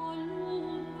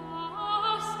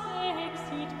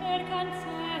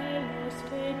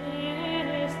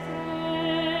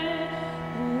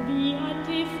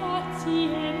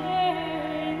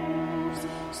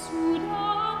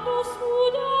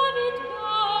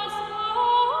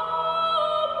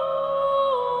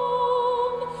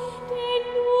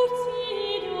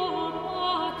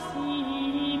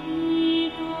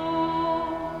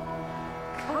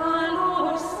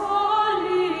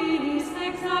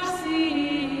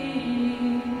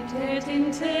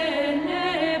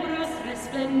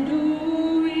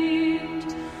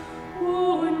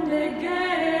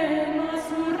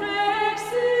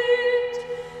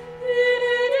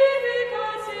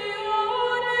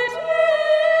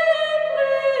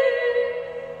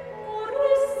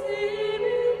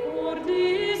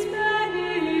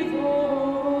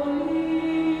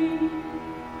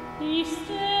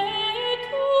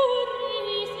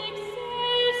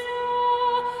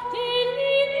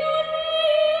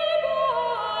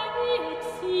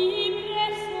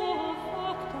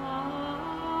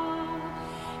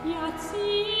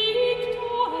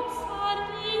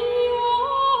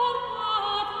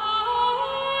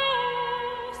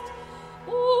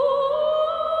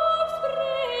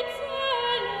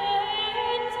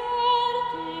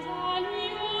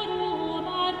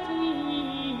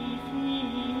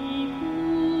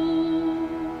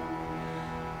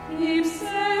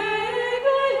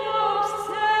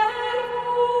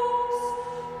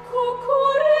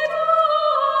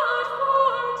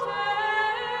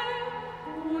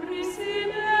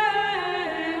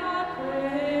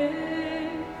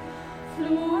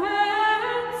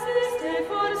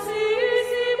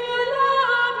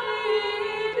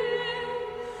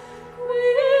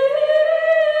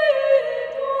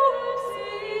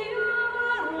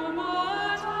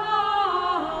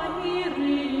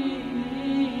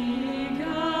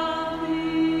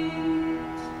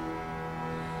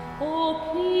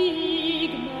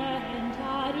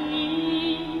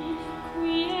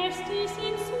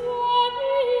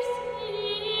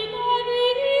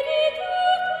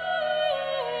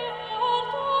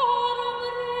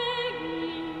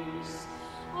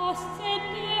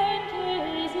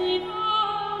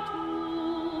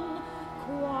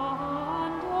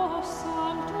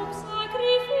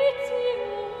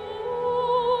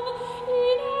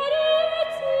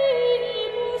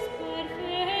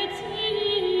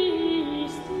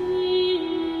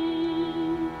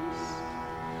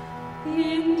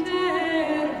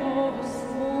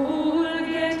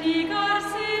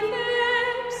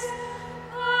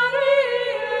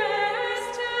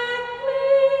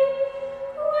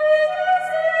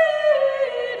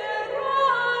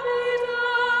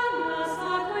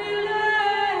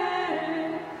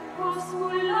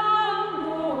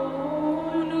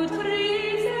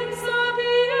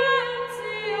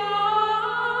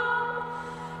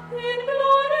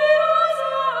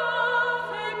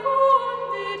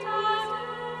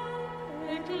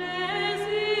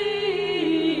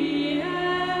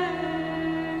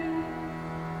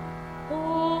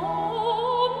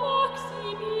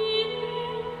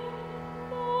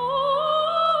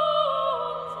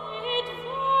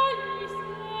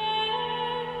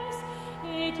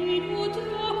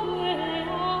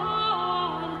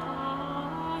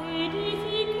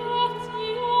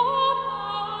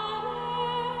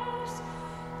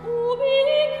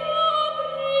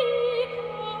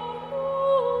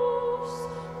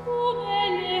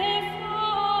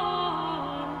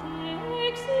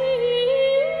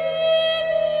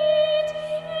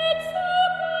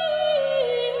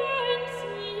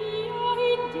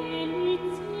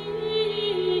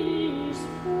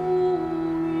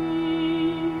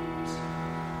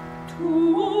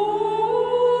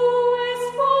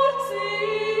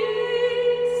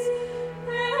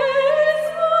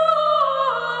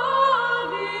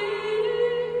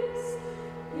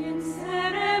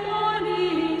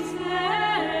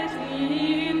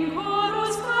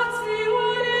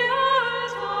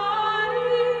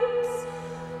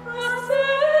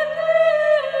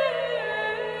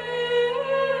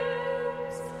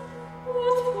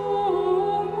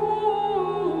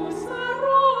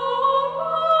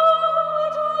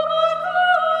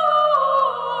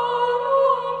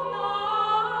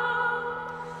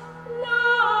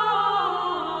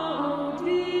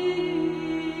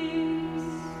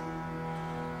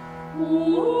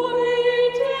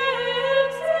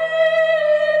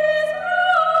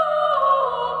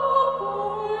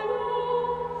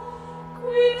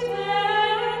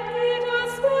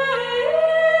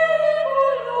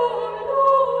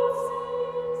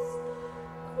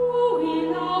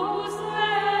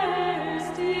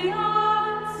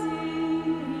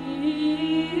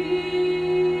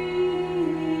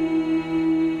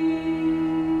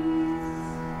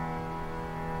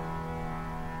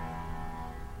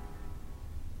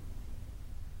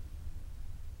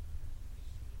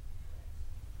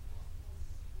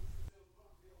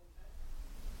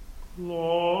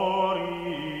 Gloria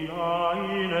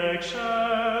in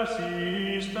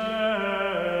excelsis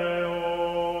Deo.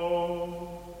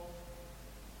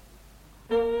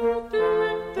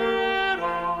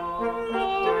 Terra,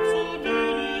 orso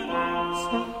Deus,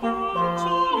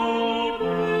 orso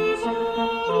libris,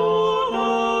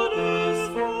 dolores,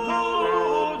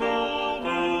 laudadis,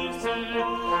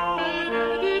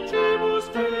 benedicebus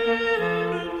Te,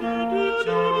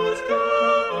 benedicebus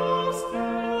Deus,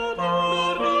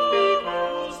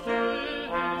 glorificus Te,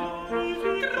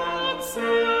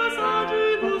 gratias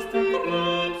agibus Tibi,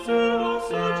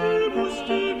 agibus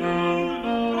Tibi,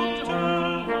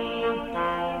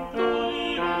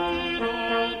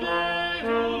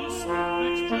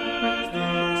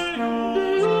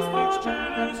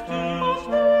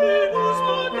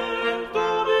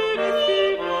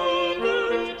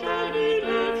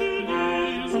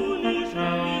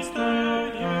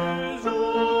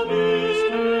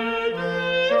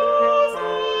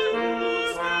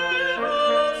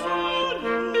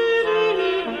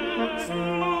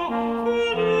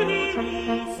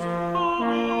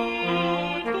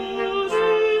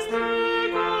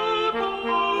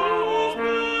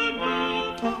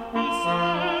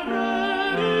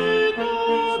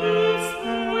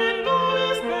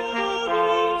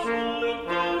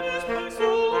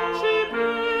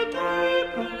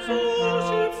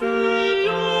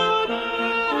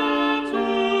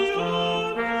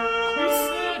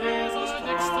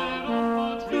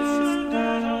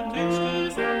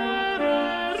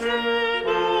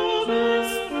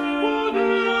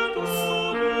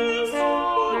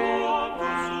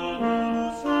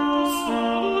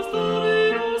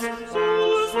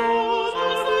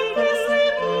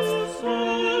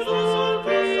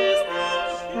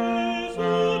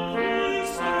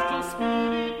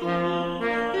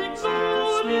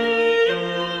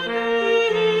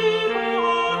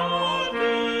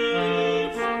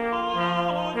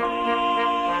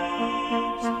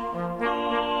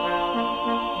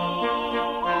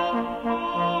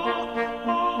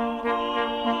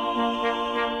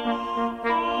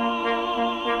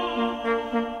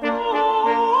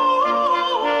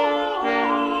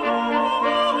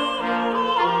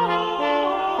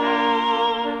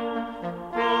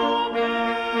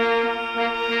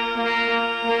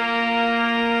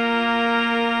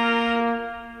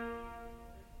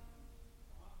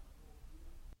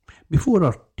 Before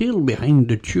our tale behind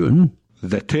the tune,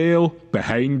 The tale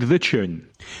behind the tune.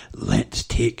 let's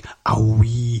take a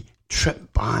wee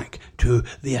trip back to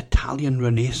the Italian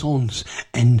Renaissance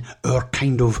in our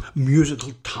kind of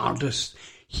musical TARDIS.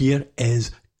 Here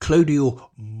is Claudio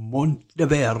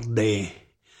Monteverde,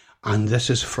 and this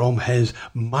is from his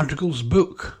Madrigals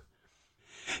book,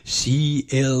 Si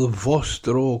il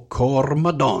vostro cor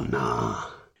Madonna.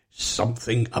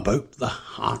 Something about the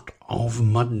heart of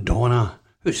Madonna,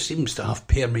 who seems to have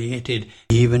permeated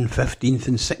even 15th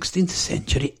and 16th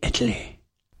century Italy.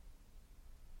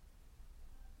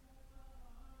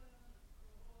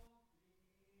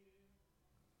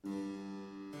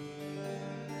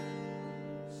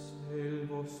 Se il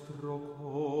vostro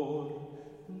cor,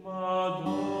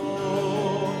 Madonna,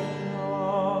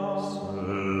 se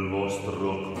il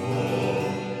vostro cor,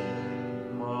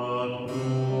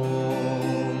 Madonna,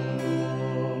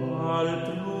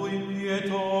 altrui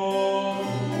pietoso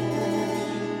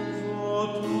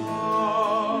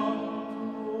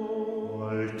tanto,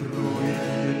 altrui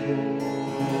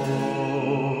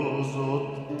pietoso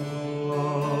tanto,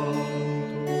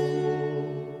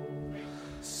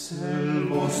 se il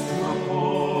vostro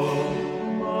cor,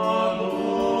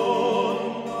 Madonna,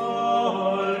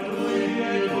 altrui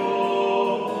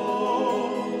pietoso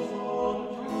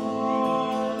tanto,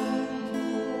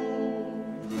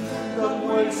 da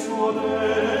quel suo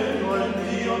Deo al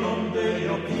mio non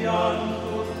degno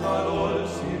pianto talor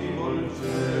si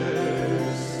rivolgesse,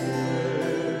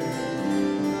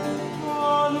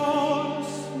 talor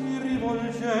si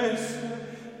rivolgesse,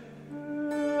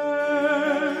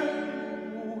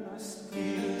 una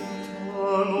stinta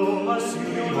non si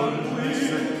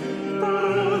rivolgesse,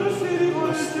 talor si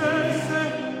rivolgesse,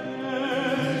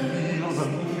 io la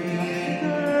guida,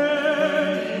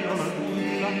 io la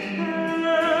guida,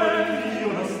 io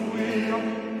la guida,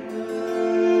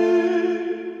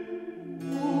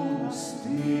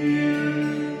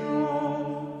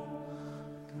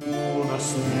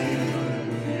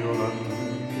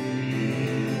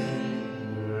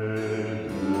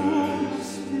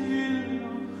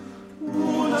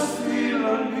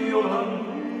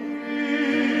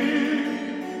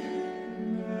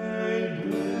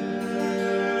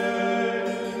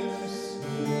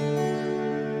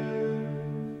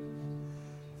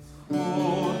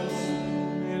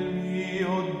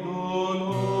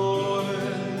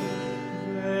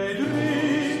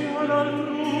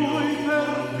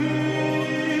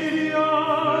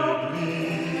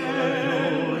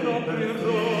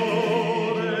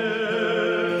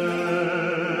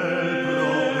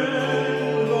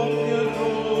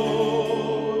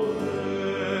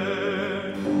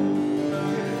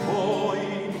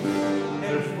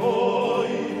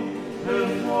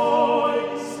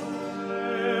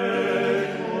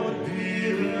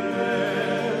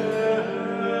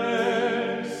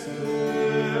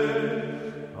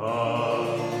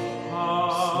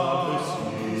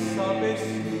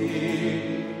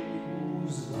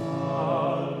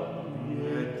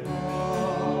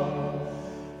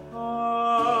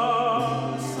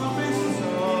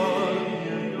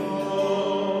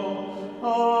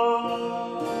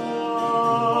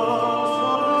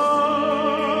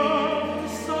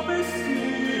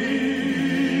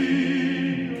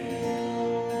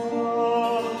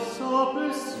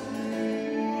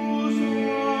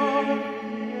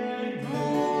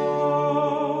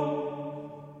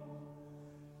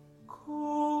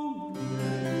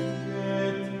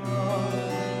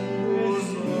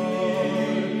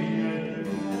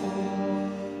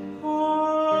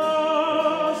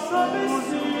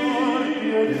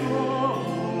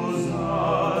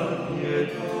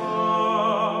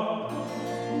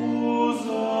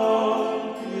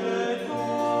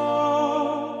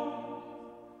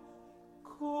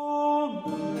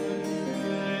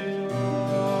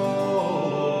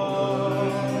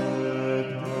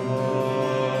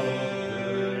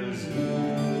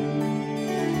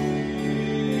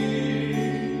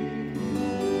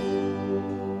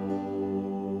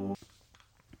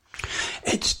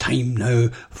 it's time now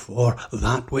for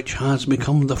that which has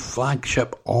become the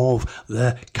flagship of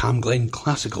the CamGlen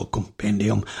Classical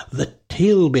Compendium, The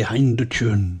Tale Behind the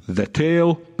Tune. The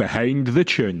Tale Behind the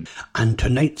Tune. And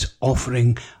tonight's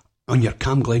offering on your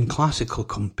CamGlen Classical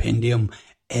Compendium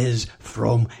is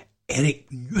from Eric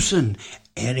Newson.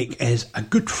 Eric is a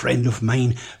good friend of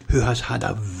mine who has had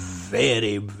a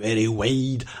very, very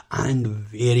wide and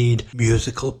varied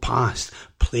musical past,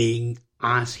 playing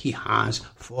as he has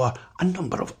for a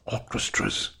number of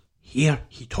orchestras. Here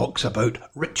he talks about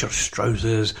Richard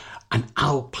Strauss's An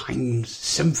Alpine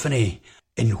Symphony,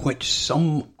 in which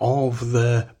some of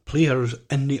the players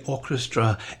in the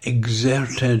orchestra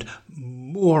exerted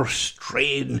more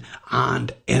strain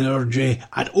and energy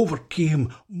and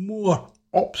overcame more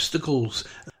obstacles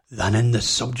than in the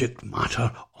subject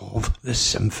matter of the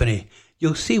symphony.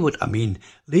 You'll see what I mean.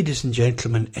 Ladies and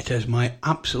gentlemen, it is my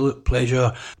absolute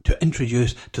pleasure to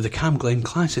introduce to the CamGlen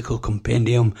Classical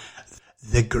Compendium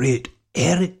the great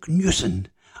Eric Newson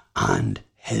and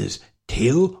his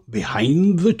Tale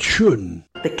Behind the Tune.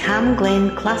 The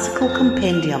CamGlen Classical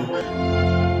Compendium.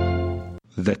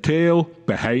 The Tale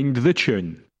Behind the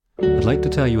Tune. I'd like to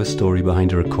tell you a story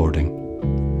behind a recording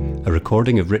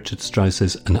of Richard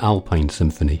Strauss's An Alpine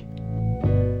Symphony.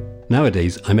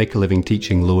 Nowadays, I make a living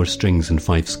teaching lower strings in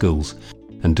 5 schools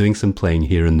and doing some playing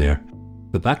here and there.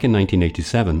 But back in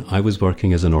 1987, I was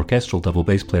working as an orchestral double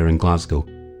bass player in Glasgow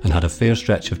and had a fair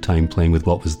stretch of time playing with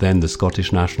what was then the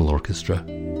Scottish National Orchestra.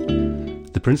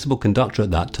 The principal conductor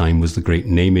at that time was the great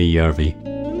Naomi Järvi.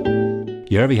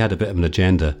 Järvi had a bit of an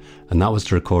agenda, and that was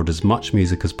to record as much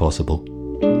music as possible.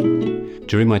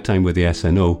 During my time with the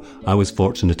SNO, I was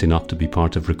fortunate enough to be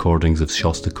part of recordings of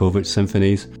Shostakovich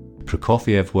symphonies,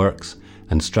 Prokofiev works,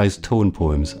 and Strauss tone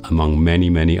poems, among many,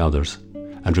 many others.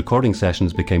 And recording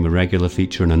sessions became a regular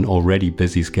feature in an already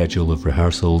busy schedule of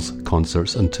rehearsals,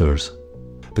 concerts and tours.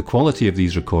 The quality of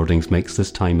these recordings makes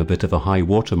this time a bit of a high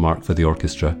watermark for the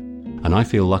orchestra, and I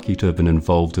feel lucky to have been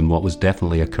involved in what was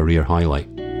definitely a career highlight.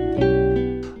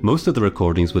 Most of the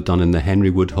recordings were done in the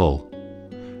Henry Wood Hall,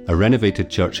 a renovated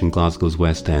church in Glasgow's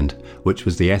West End, which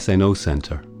was the SNO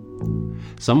Centre.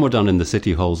 Some were done in the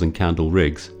city halls in Candle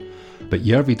Riggs, but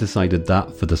Järvi decided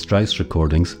that, for the Strauss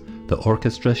recordings, the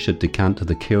orchestra should decant to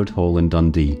the Caird Hall in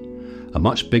Dundee, a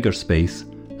much bigger space,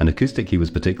 an acoustic he was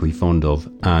particularly fond of,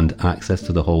 and access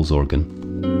to the hall's organ.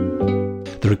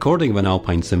 The recording of An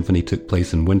Alpine Symphony took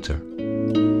place in winter.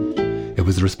 It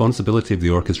was the responsibility of the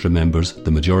orchestra members,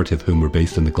 the majority of whom were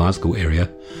based in the Glasgow area,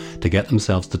 to get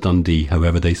themselves to Dundee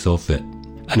however they saw fit.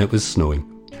 And it was snowing.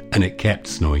 And it kept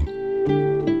snowing.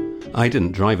 I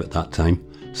didn't drive at that time,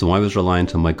 so I was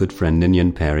reliant on my good friend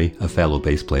Ninian Perry, a fellow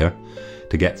bass player,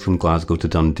 to get from Glasgow to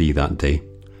Dundee that day.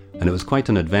 And it was quite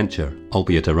an adventure,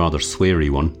 albeit a rather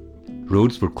sweary one.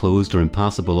 Roads were closed or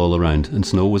impassable all around, and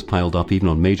snow was piled up even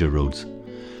on major roads.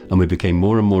 And we became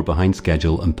more and more behind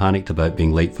schedule and panicked about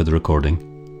being late for the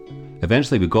recording.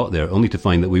 Eventually we got there, only to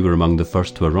find that we were among the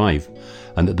first to arrive,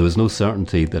 and that there was no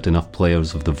certainty that enough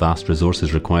players of the vast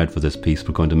resources required for this piece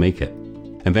were going to make it.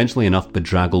 Eventually enough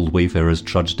bedraggled wayfarers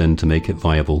trudged in to make it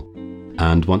viable,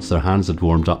 and once their hands had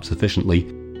warmed up sufficiently,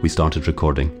 we started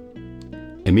recording.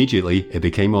 Immediately, it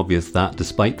became obvious that,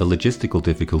 despite the logistical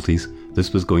difficulties,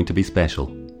 this was going to be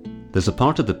special. There's a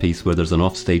part of the piece where there's an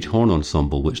offstage horn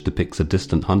ensemble which depicts a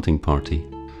distant hunting party.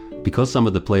 Because some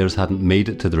of the players hadn't made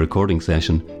it to the recording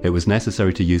session, it was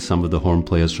necessary to use some of the horn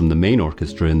players from the main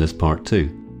orchestra in this part too,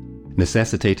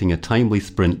 necessitating a timely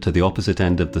sprint to the opposite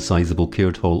end of the sizable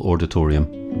Caird Hall auditorium.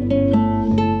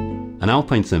 An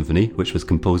Alpine Symphony, which was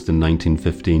composed in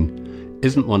 1915,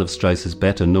 isn't one of Strauss's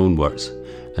better known works,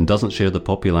 and doesn't share the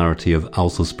popularity of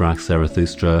Also sprach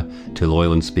Zarathustra, Till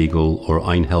Eulenspiegel or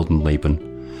Ein Heldenleben,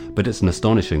 but it's an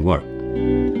astonishing work.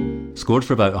 Scored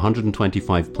for about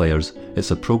 125 players,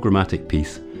 it's a programmatic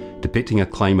piece, depicting a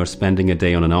climber spending a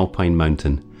day on an alpine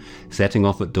mountain, setting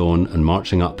off at dawn and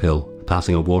marching uphill,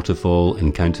 passing a waterfall,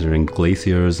 encountering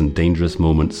glaciers and dangerous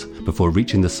moments, before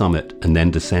reaching the summit and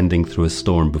then descending through a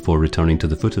storm before returning to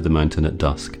the foot of the mountain at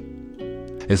dusk.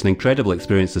 It's an incredible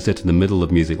experience to sit in the middle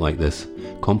of music like this,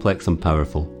 complex and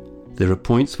powerful. There are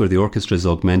points where the orchestra is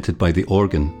augmented by the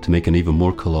organ to make an even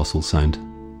more colossal sound.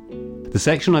 The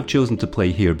section I've chosen to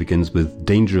play here begins with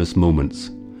Dangerous Moments,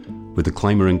 where the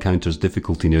climber encounters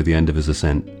difficulty near the end of his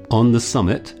ascent. On the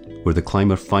summit, where the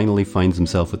climber finally finds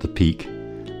himself at the peak,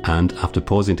 and, after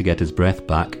pausing to get his breath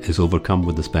back, is overcome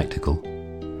with the spectacle.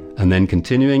 And then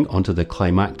continuing onto the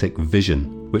climactic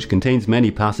Vision, which contains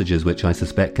many passages which I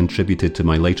suspect contributed to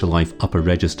my later life upper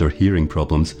register hearing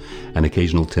problems and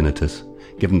occasional tinnitus,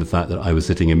 given the fact that I was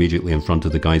sitting immediately in front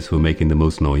of the guys who were making the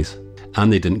most noise.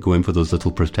 And they didn't go in for those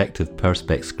little protective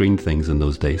perspex screen things in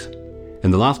those days.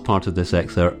 In the last part of this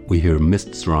excerpt, we hear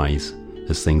mists rise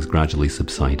as things gradually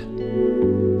subside.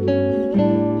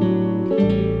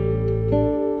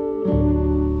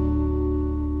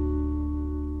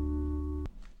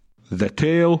 The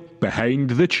tale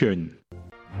behind the tune.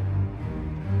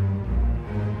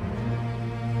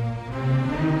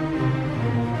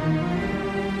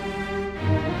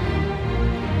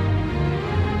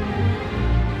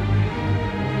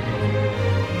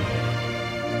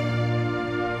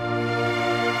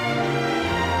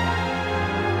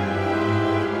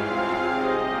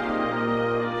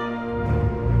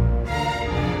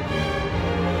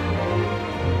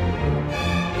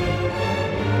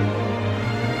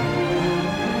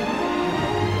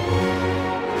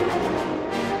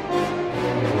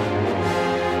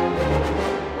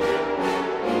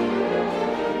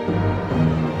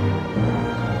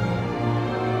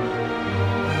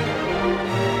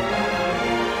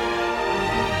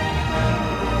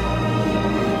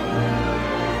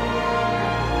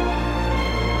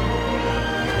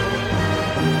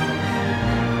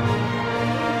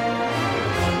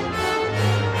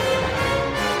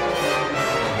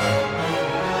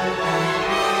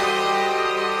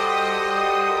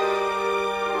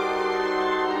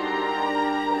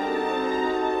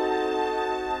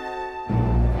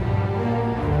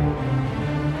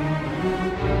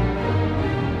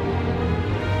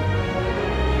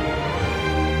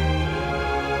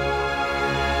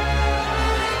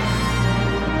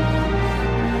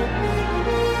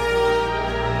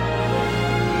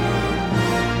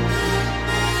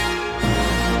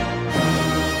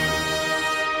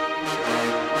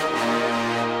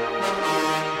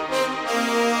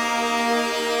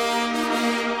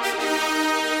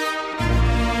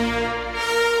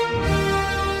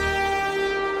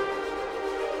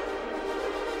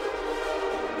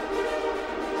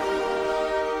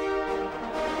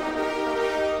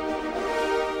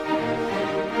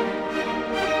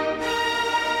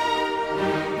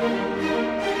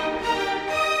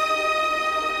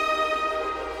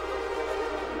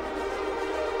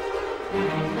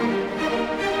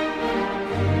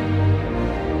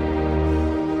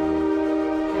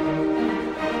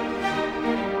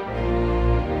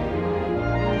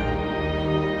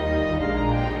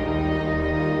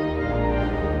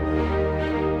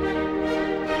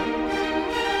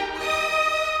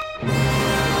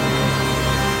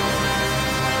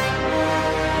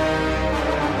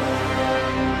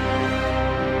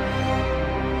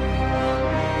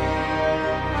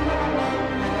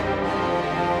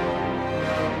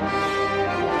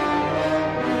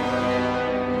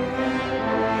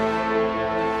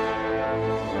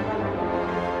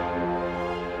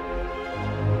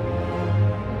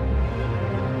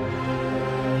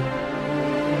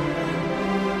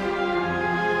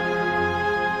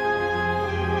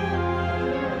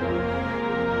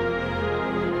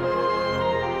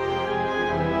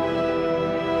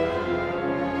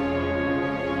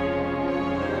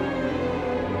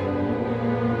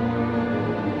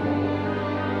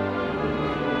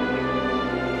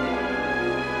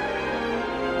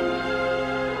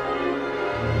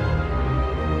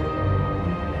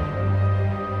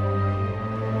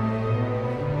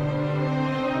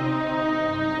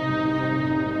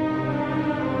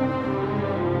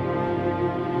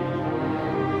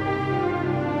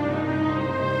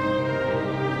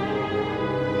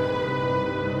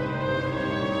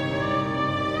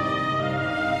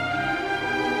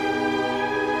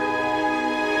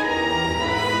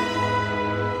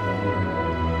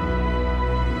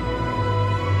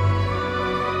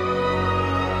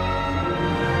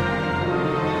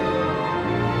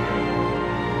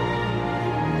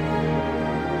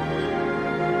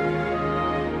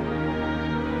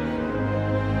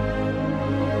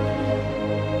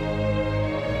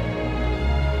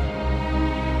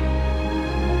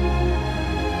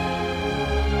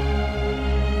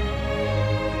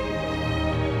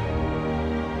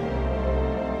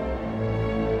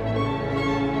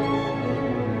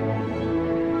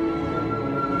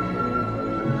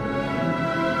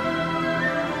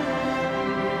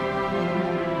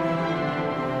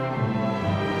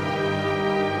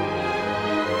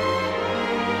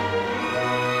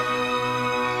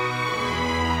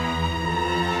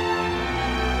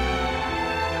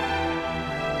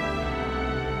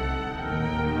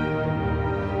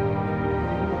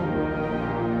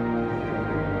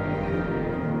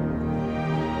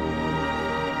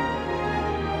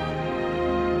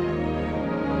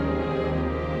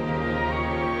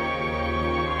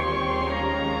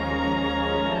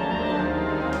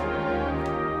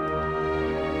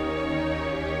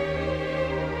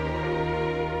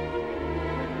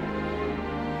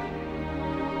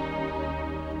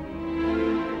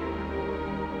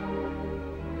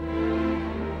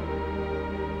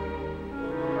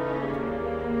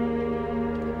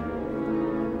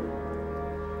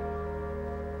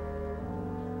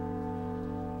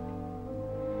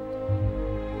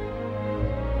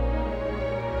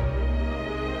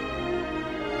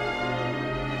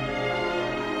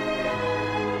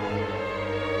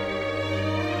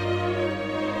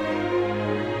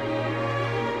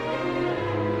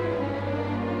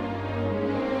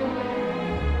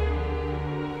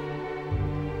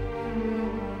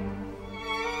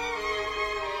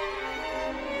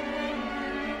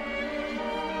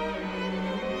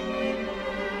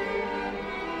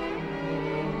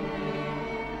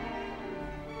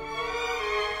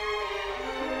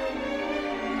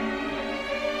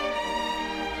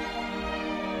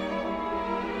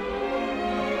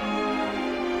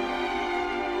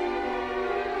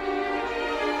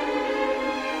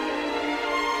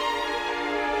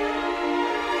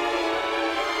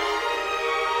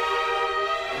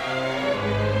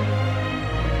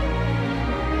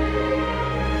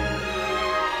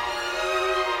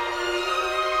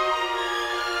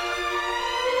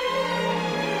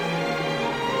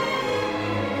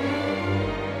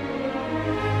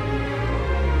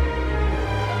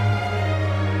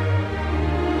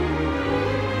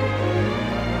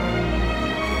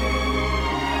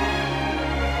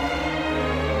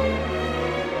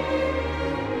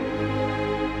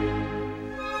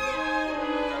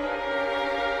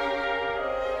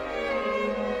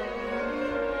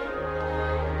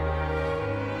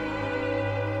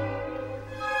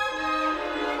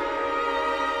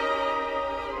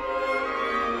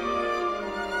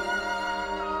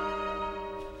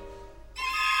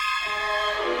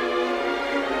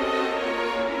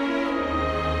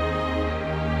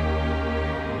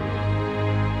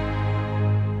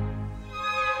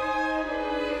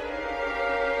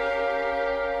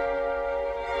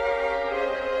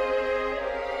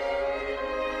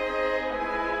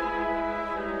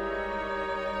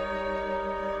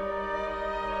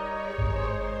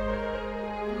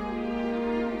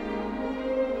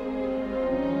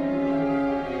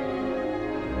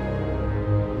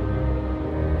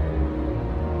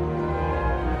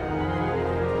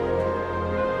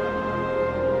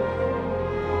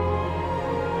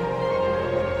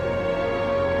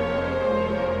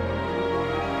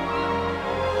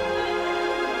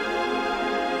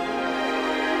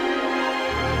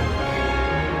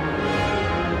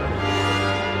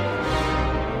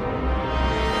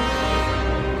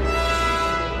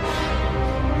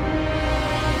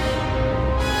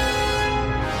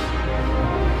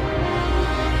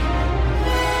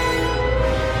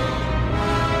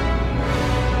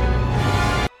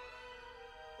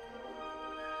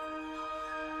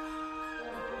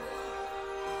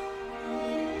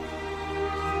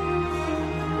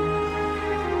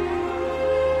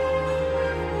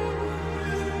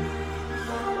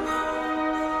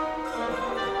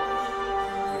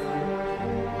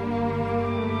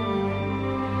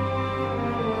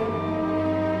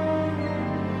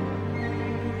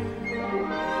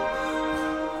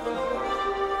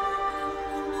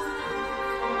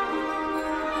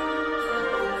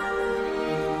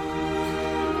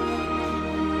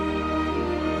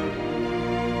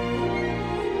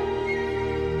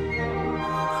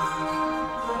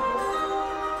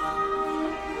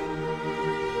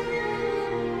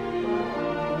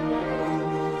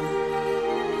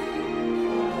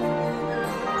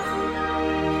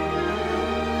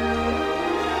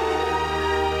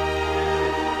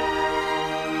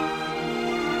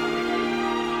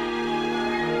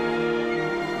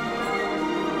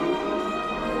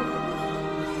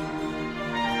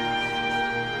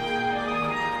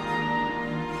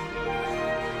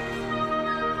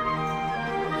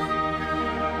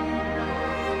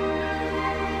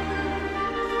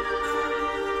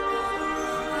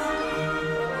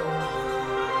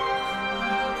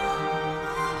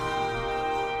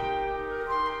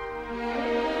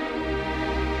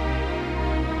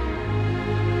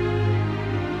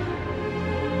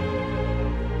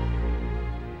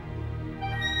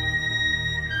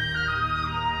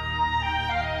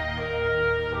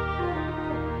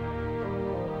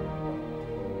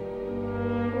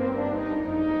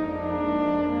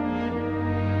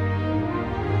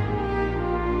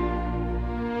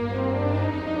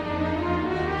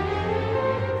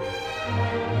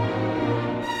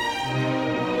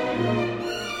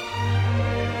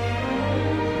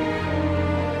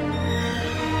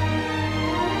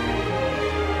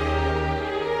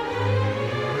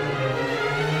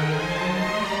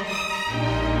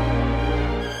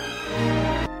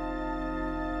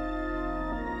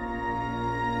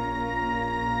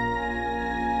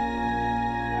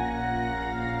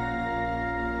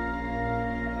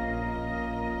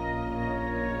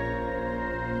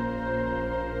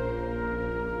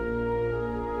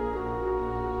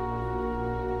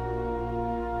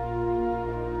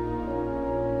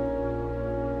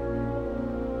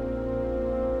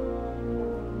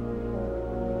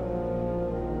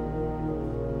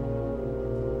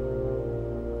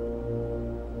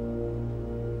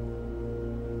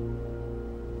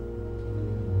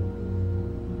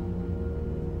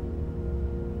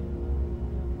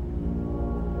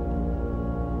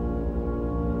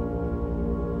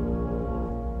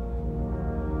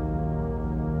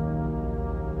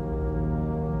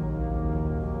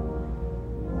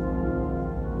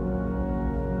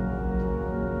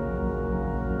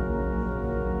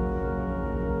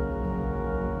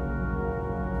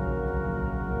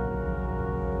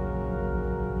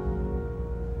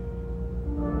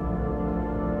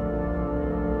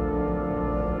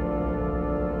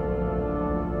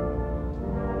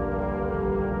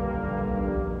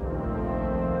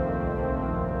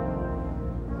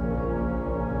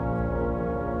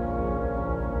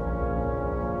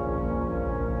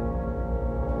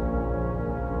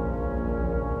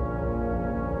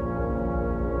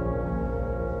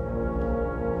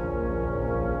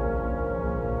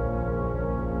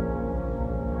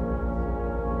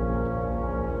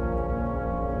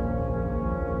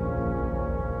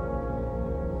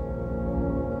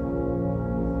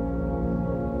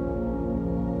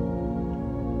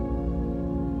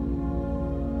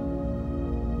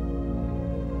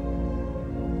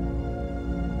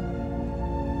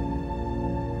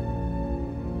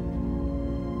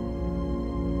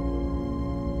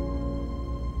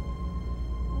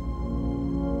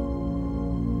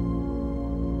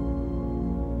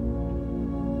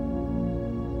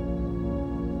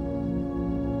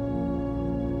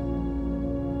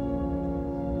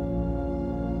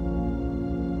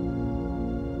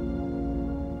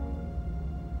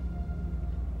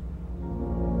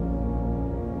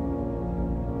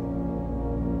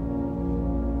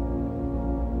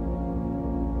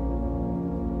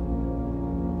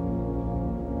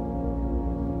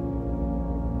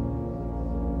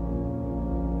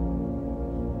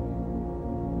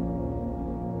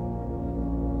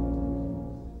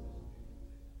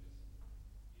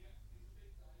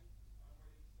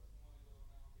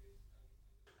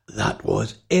 That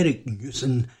was Eric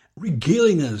Newson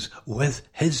regaling us with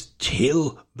his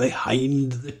tale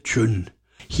behind the tune.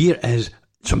 Here is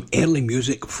some early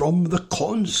music from the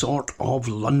Consort of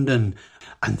London,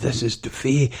 and this is to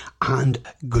Faye and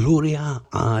Gloria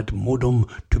ad modum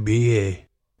tuae.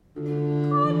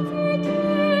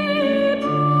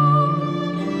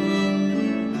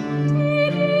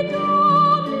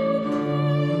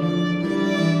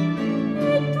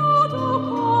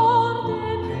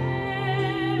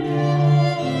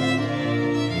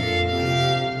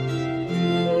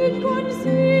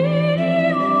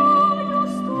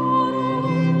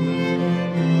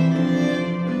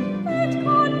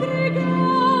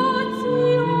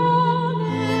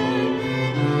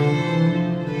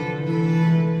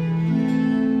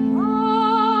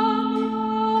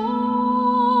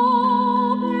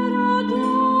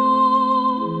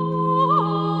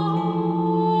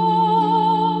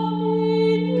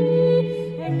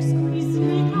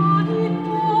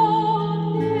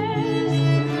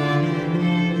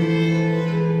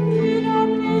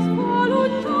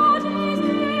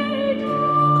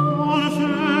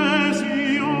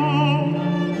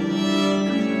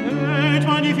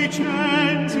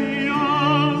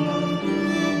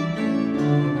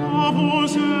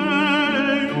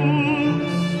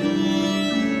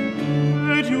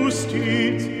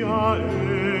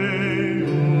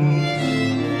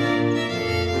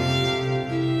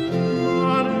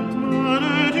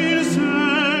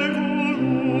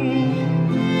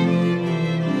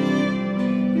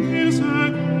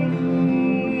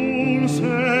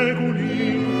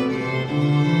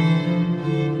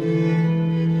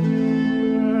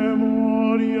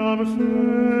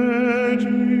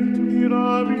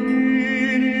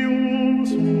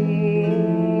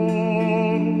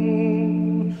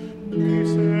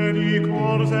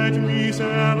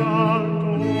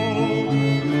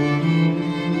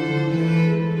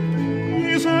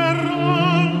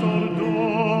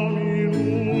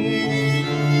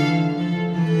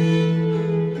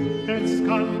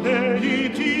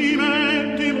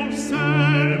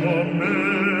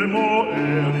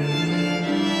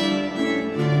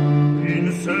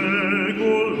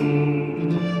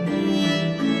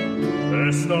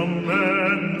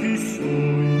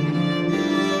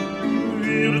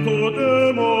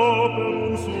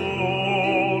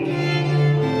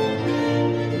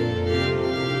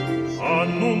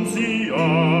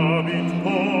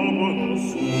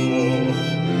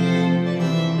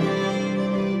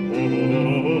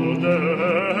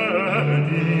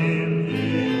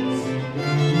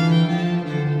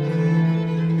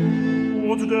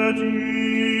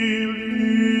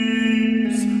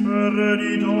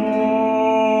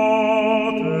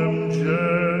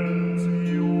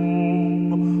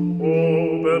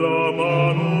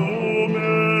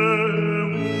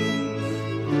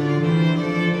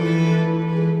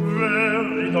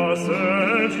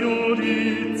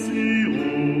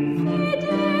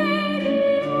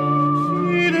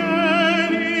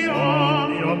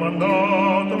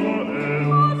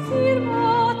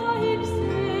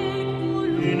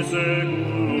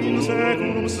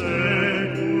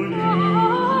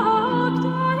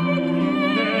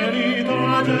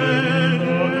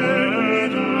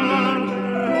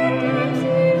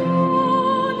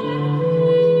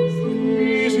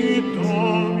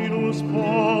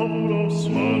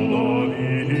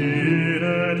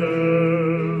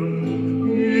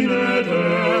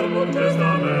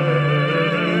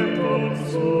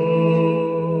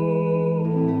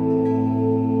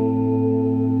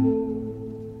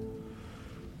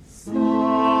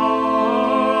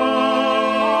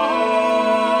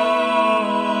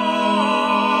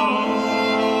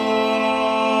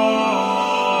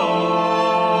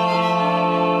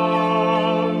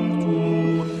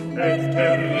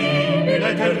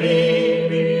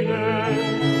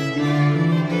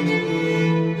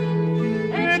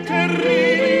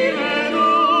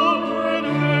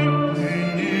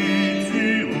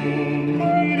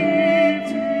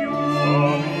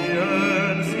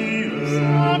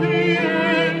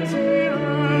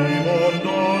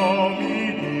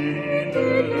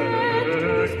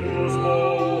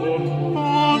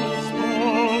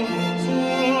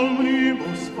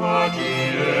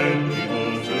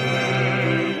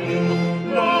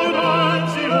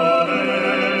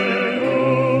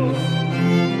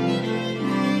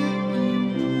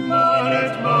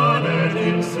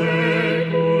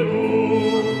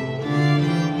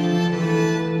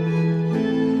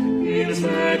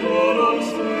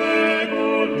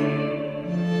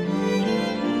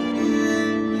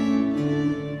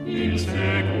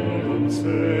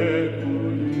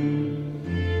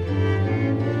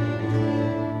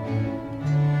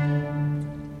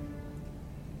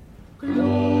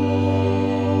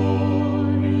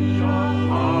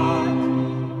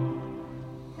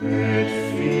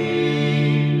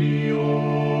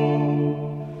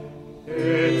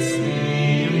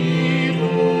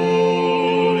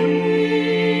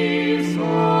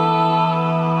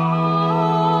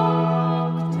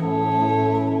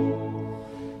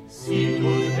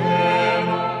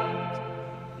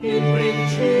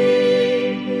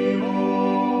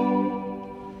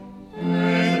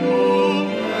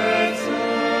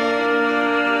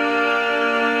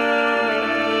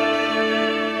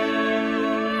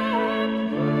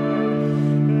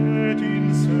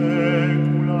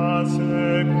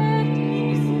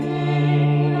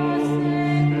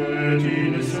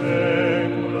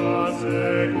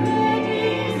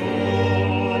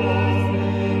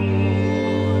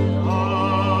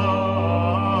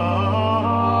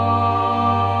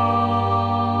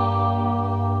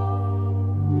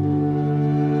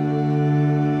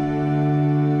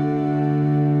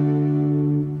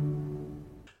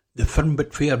 Firm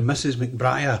but fair Mrs.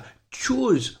 McBriar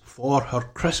chose for her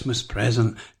Christmas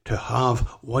present to have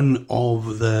one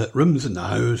of the rooms in the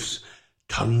house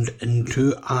turned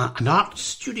into an art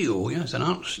studio. Yes, an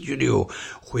art studio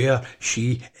where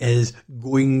she is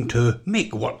going to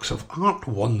make works of art,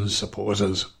 one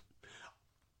supposes.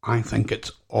 I think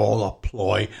it's all a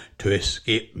ploy to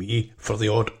escape me for the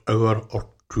odd hour or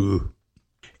two.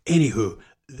 Anywho,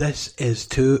 this is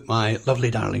to my lovely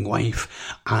darling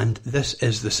wife, and this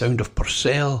is the sound of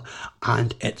Purcell,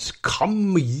 and it's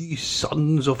Come Ye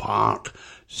Sons of Heart,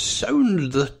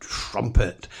 Sound the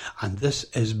Trumpet, and this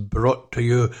is brought to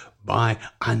you by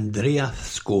Andrea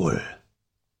Skoll.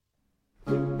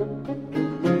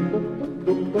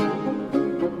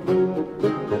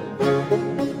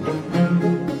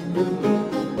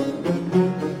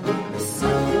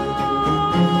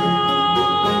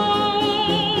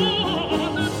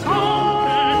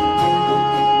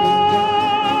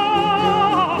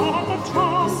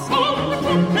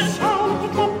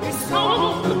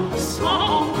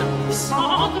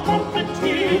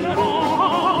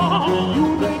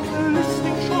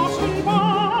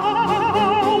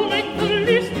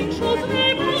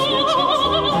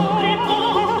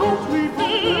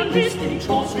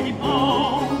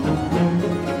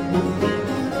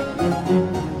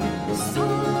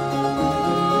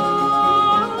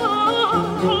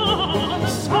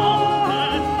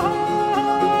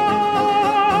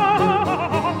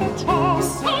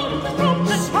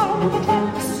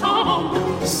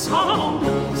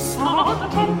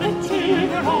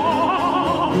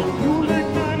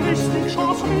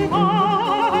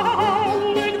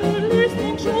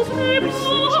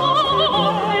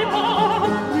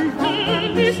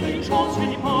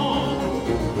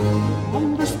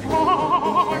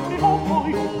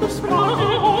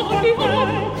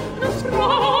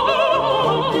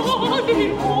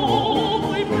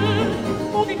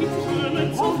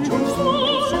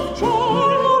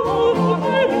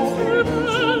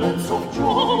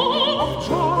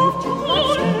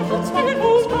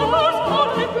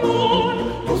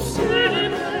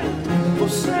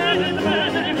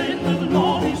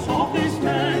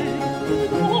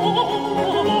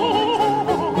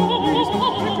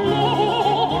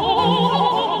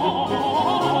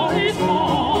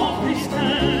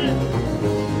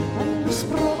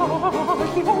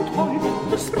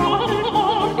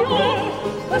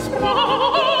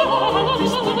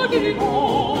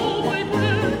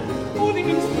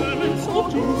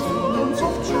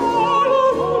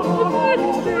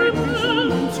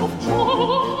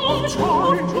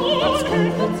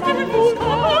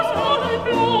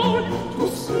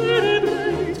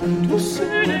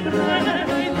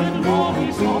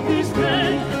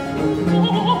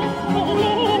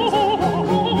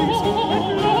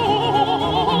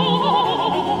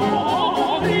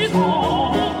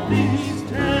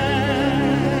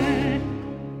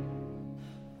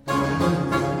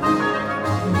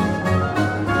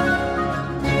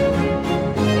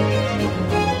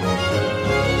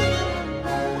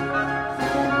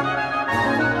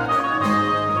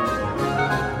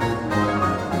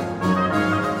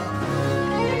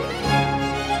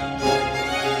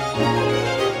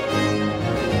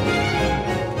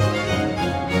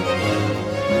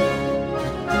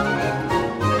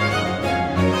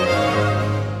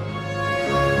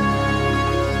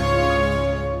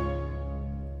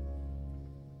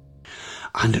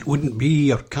 And it wouldn't be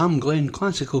your CamGlen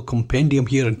Classical Compendium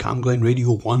here in CamGlen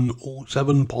Radio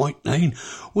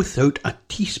 107.9 without a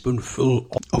teaspoonful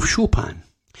of Chopin.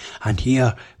 And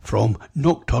here from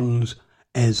Nocturnes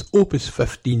is Opus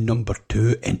 15 number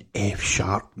 2 in F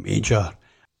sharp major.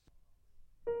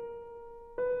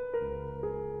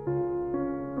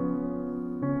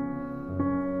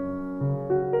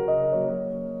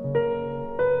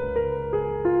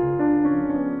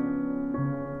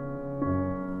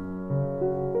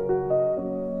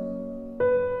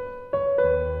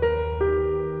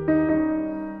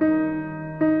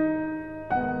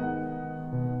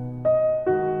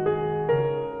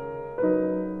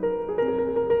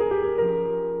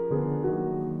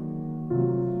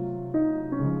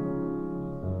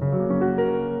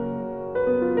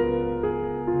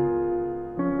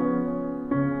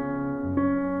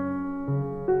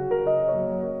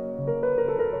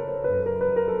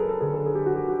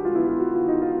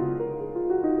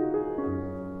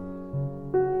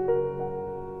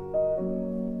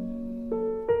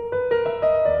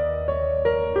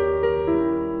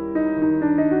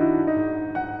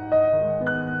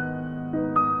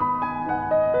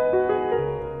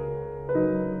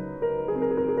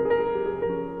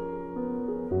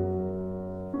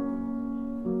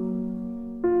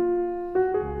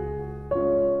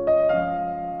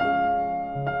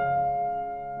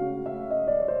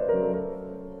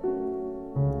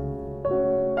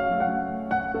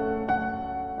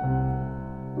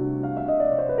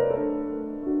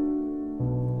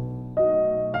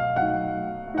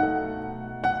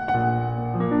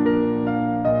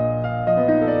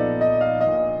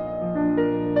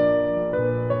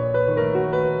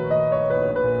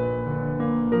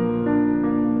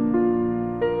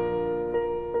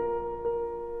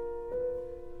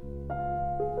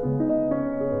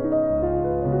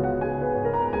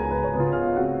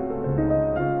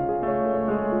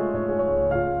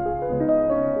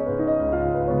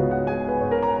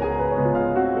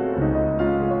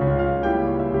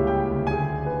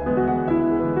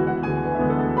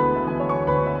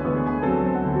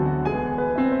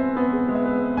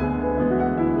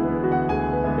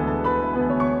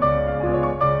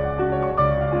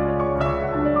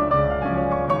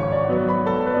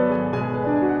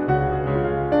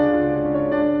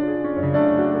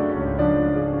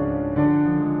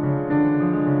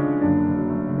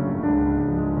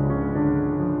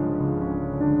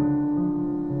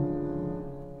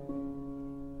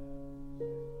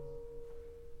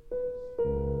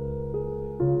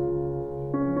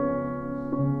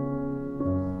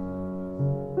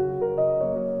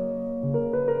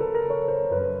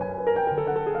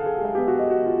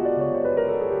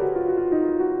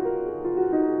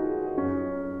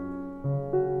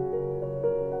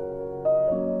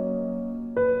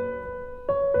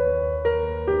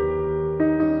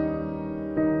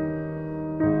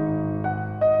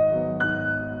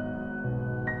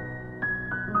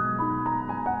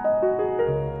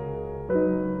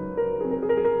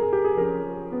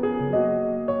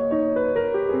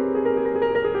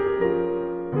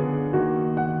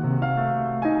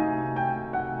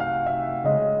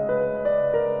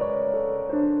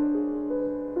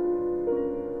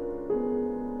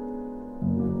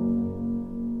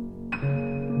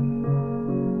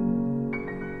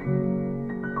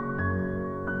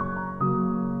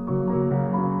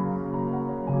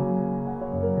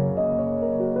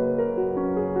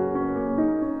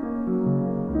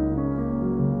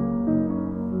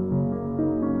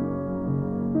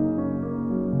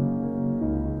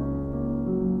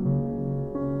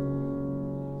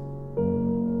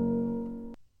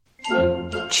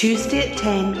 Tuesday at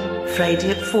 10, Friday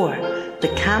at 4. The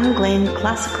CamGlen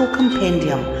Classical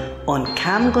Compendium on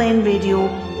CamGlen Radio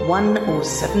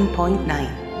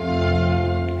 107.9.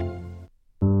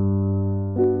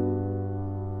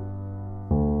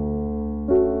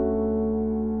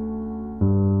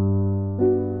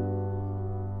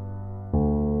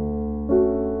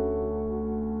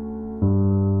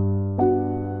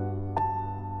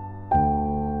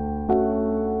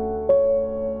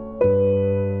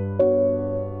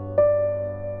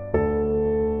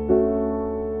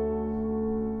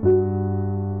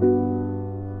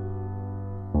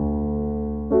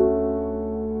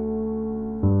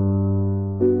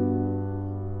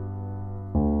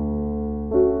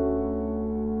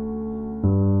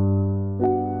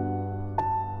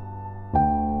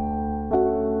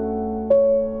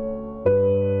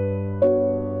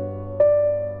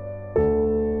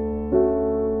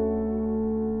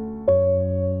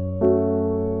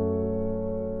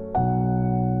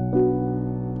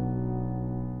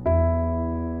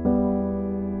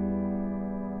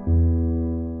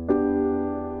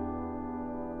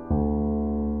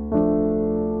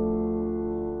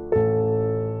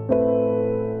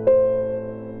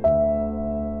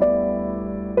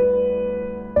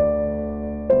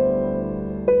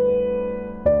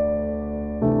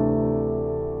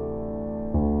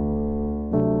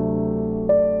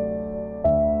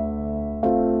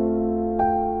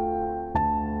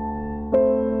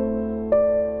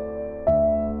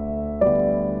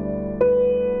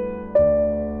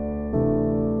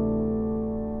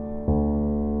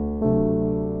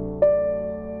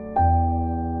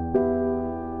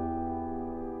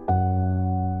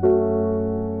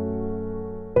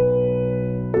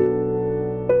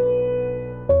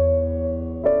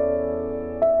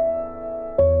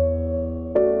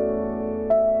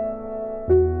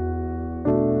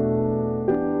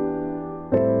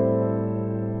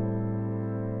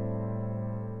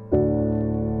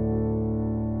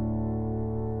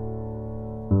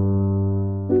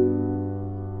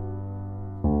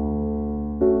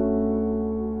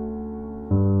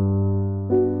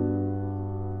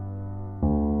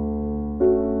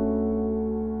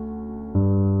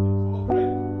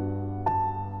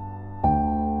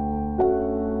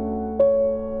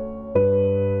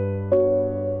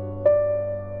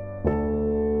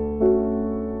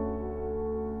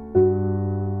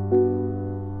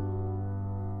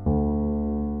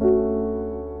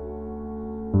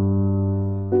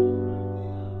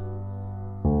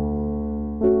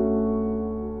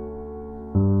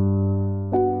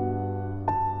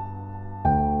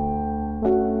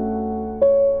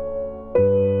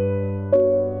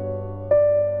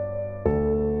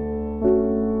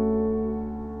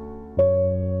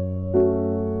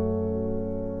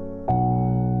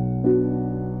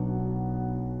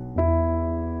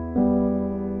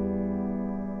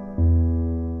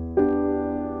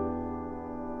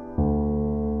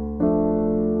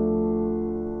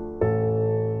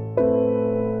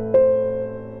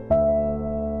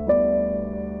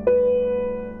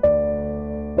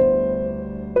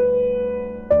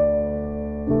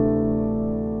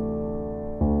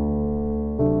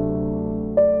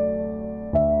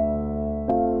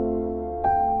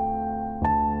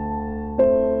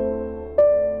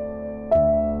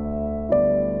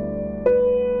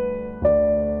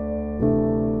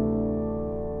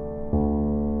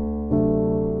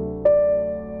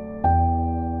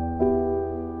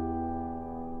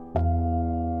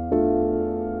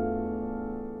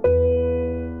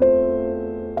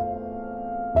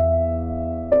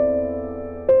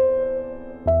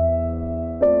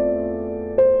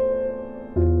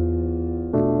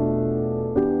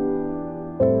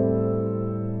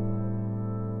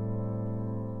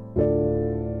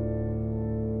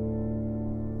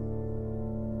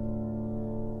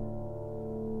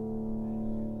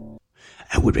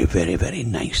 It would be very, very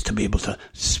nice to be able to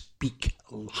speak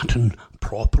Latin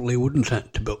properly, wouldn't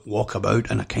it? To walk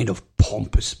about in a kind of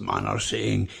pompous manner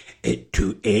saying it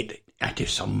to it,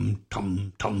 some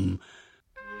tum tum.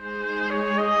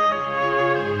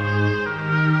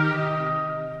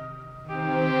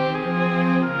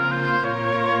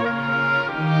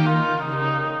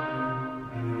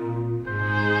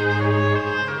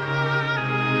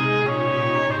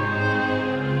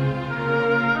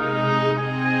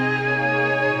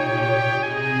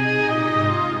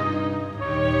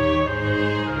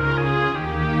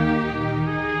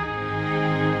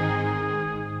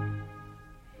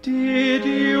 Did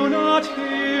you not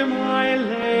hear my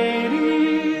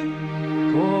lady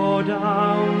go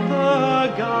down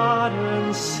the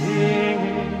garden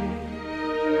singing?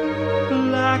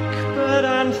 Blackbird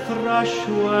and thrush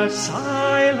were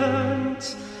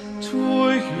silent to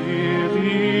hear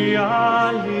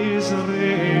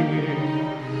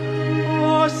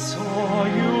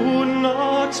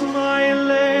walks my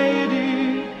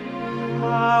lady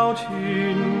out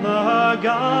in the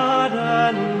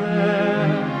garden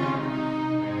there,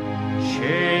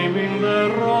 shaming the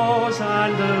rose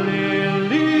and the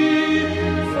lily,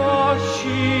 for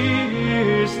she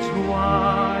is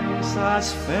twice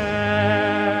as fair.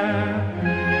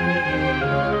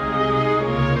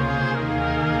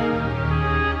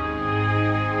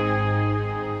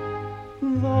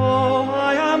 Though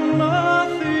I am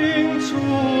nothing to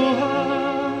her,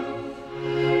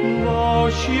 though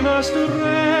she must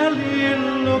really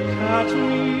look at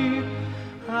me,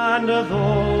 and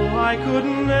though I could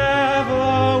never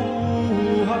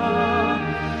woo her,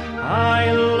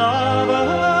 I love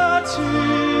her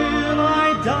till I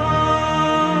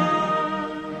die.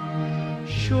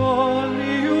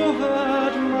 Surely you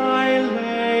heard my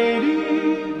lady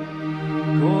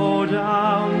go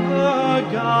down the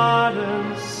garden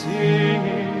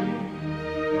singing,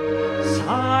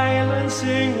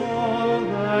 silencing all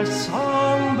the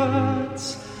songbirds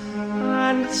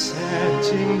and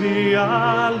setting the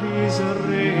alleys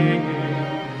ringing.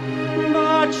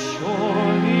 But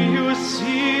surely you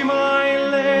see my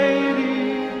lady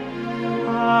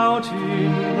out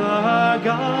in the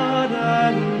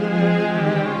garden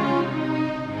there,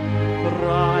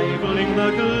 rivaling the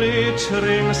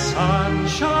glittering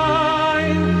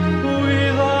sunshine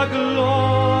with the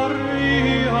glory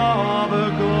of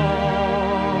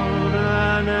golden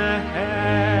hair.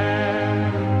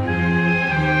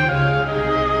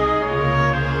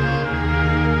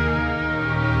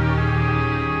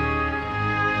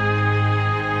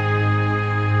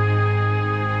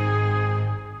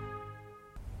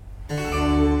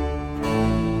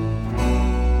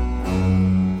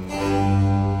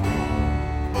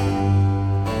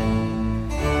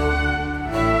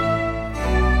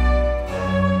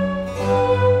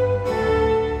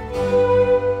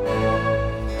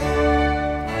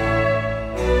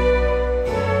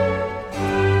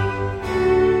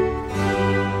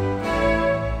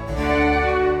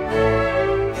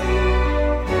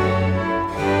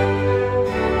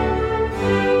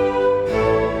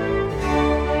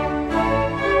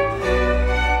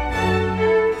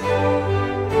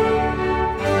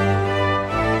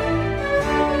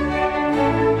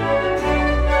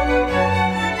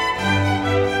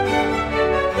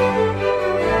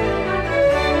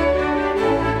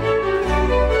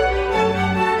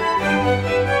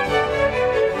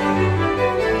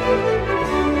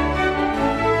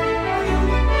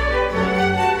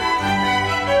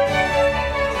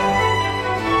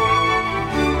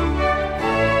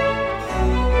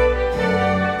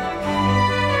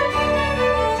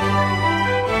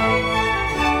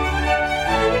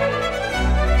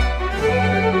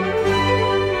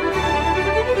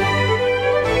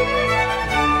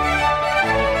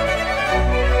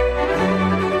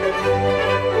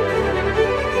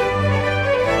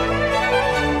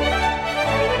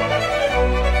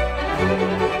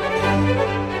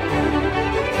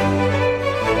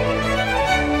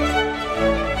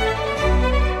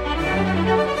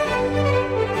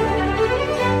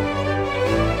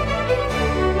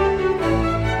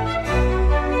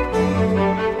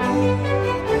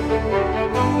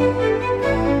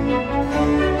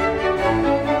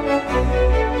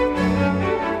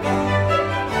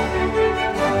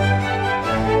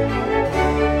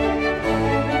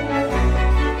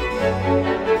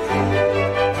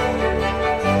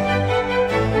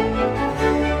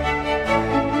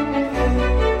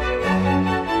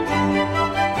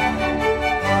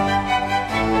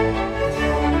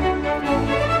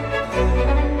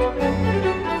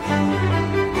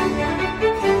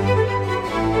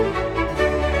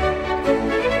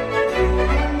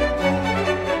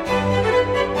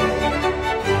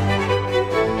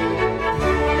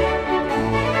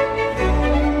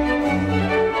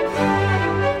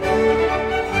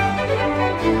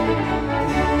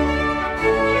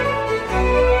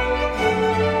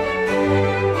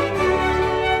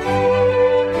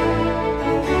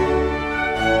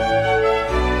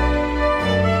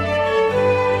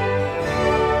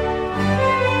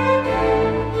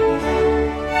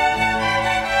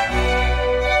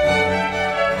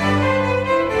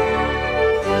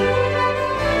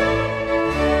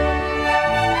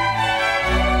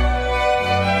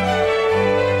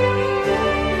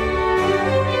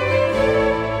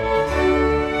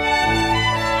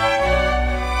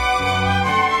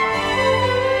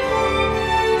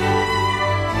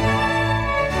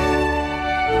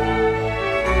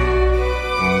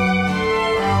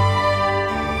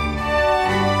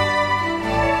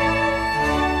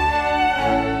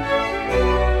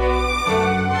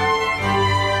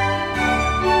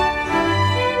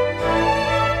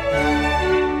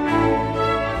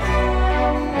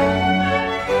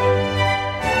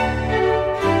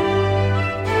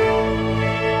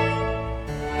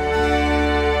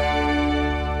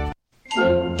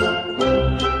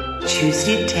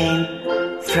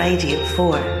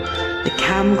 4, the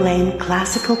CamGlen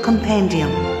Classical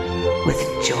Compendium with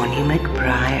Johnny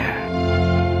McBriar.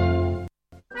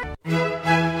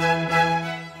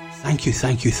 Thank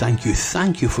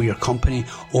you for your company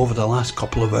over the last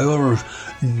couple of hours.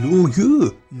 No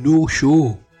you, no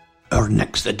show. Our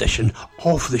next edition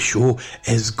of the show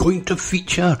is going to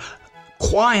feature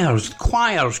choirs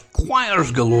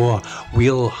galore.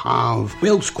 We'll have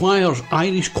Welsh choirs,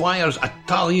 Irish choirs,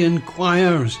 Italian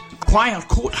choirs, choir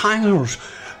coat hangers,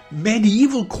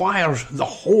 medieval choirs, the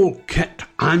whole kit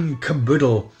and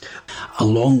caboodle,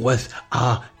 along with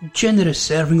a generous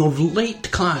serving of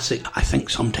late classic. I think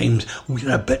sometimes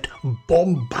we're a bit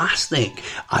bombastic.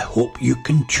 I hope you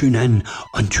can tune in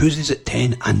on Tuesdays at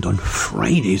 10 and on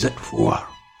Fridays at 4.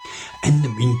 In the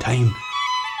meantime,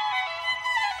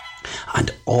 and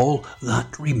all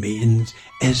that remains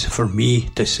is for me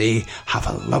to say, have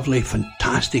a lovely,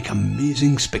 fantastic,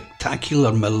 amazing,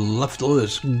 spectacular,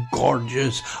 mellifluous,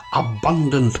 gorgeous,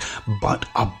 abundant, but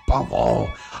above all,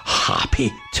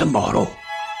 happy tomorrow.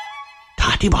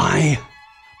 Tatty bye.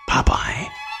 Bye bye.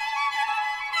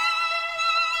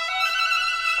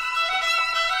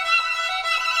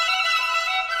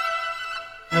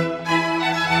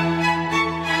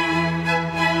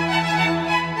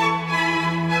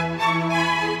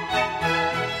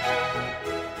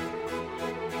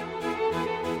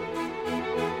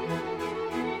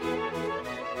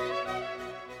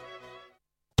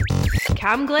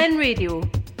 CamGlen Radio.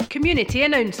 Community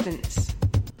announcements.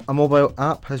 A mobile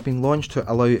app has been launched to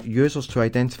allow users to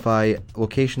identify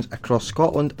locations across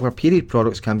Scotland where period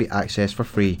products can be accessed for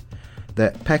free.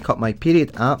 The Pick Up My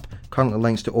Period app currently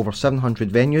links to over 700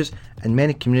 venues in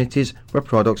many communities where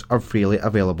products are freely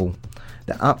available.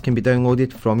 The app can be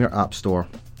downloaded from your app store.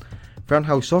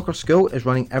 Fernhill Soccer School is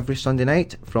running every Sunday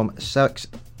night from 6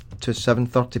 to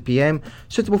 7:30pm,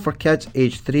 suitable for kids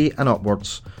aged 3 and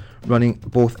upwards, running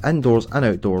both indoors and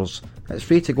outdoors. It's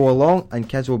free to go along and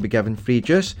kids will be given free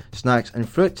juice, snacks and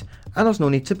fruit, and there's no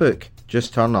need to book,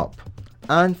 just turn up.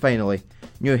 And finally,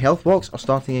 new health walks are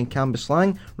starting in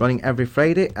Cambuslang, running every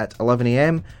Friday at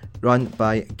 11am, run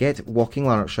by Get Walking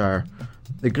Lanarkshire.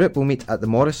 The group will meet at the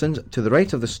Morrisons to the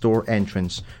right of the store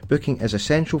entrance. Booking is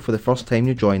essential for the first time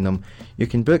you join them. You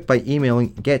can book by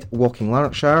emailing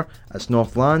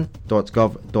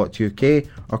getwalkinglanarkshire@northland.gov.uk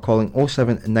or calling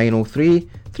 07903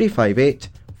 358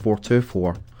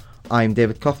 424. I'm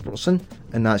David Cuthbertson,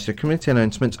 and that's your community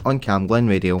announcements on CamGlen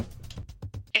Radio.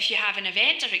 If you have an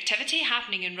event or activity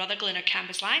happening in Rutherglen or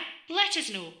Cambuslang, let us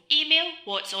know. Email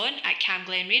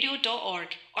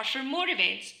whatson@camglenradio.org, or for more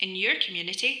events in your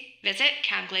community, visit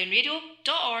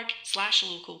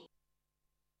camglenradio.org/local.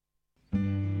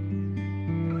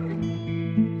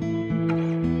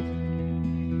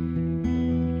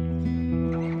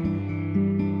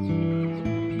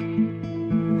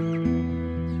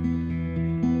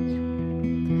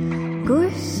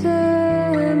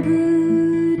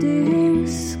 Brooding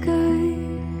sky,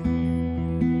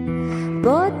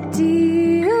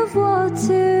 body of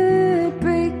water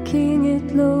breaking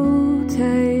at low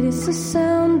tide. It's the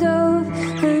sound of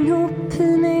an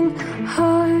opening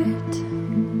heart,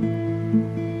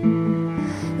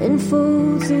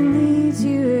 enfolds in the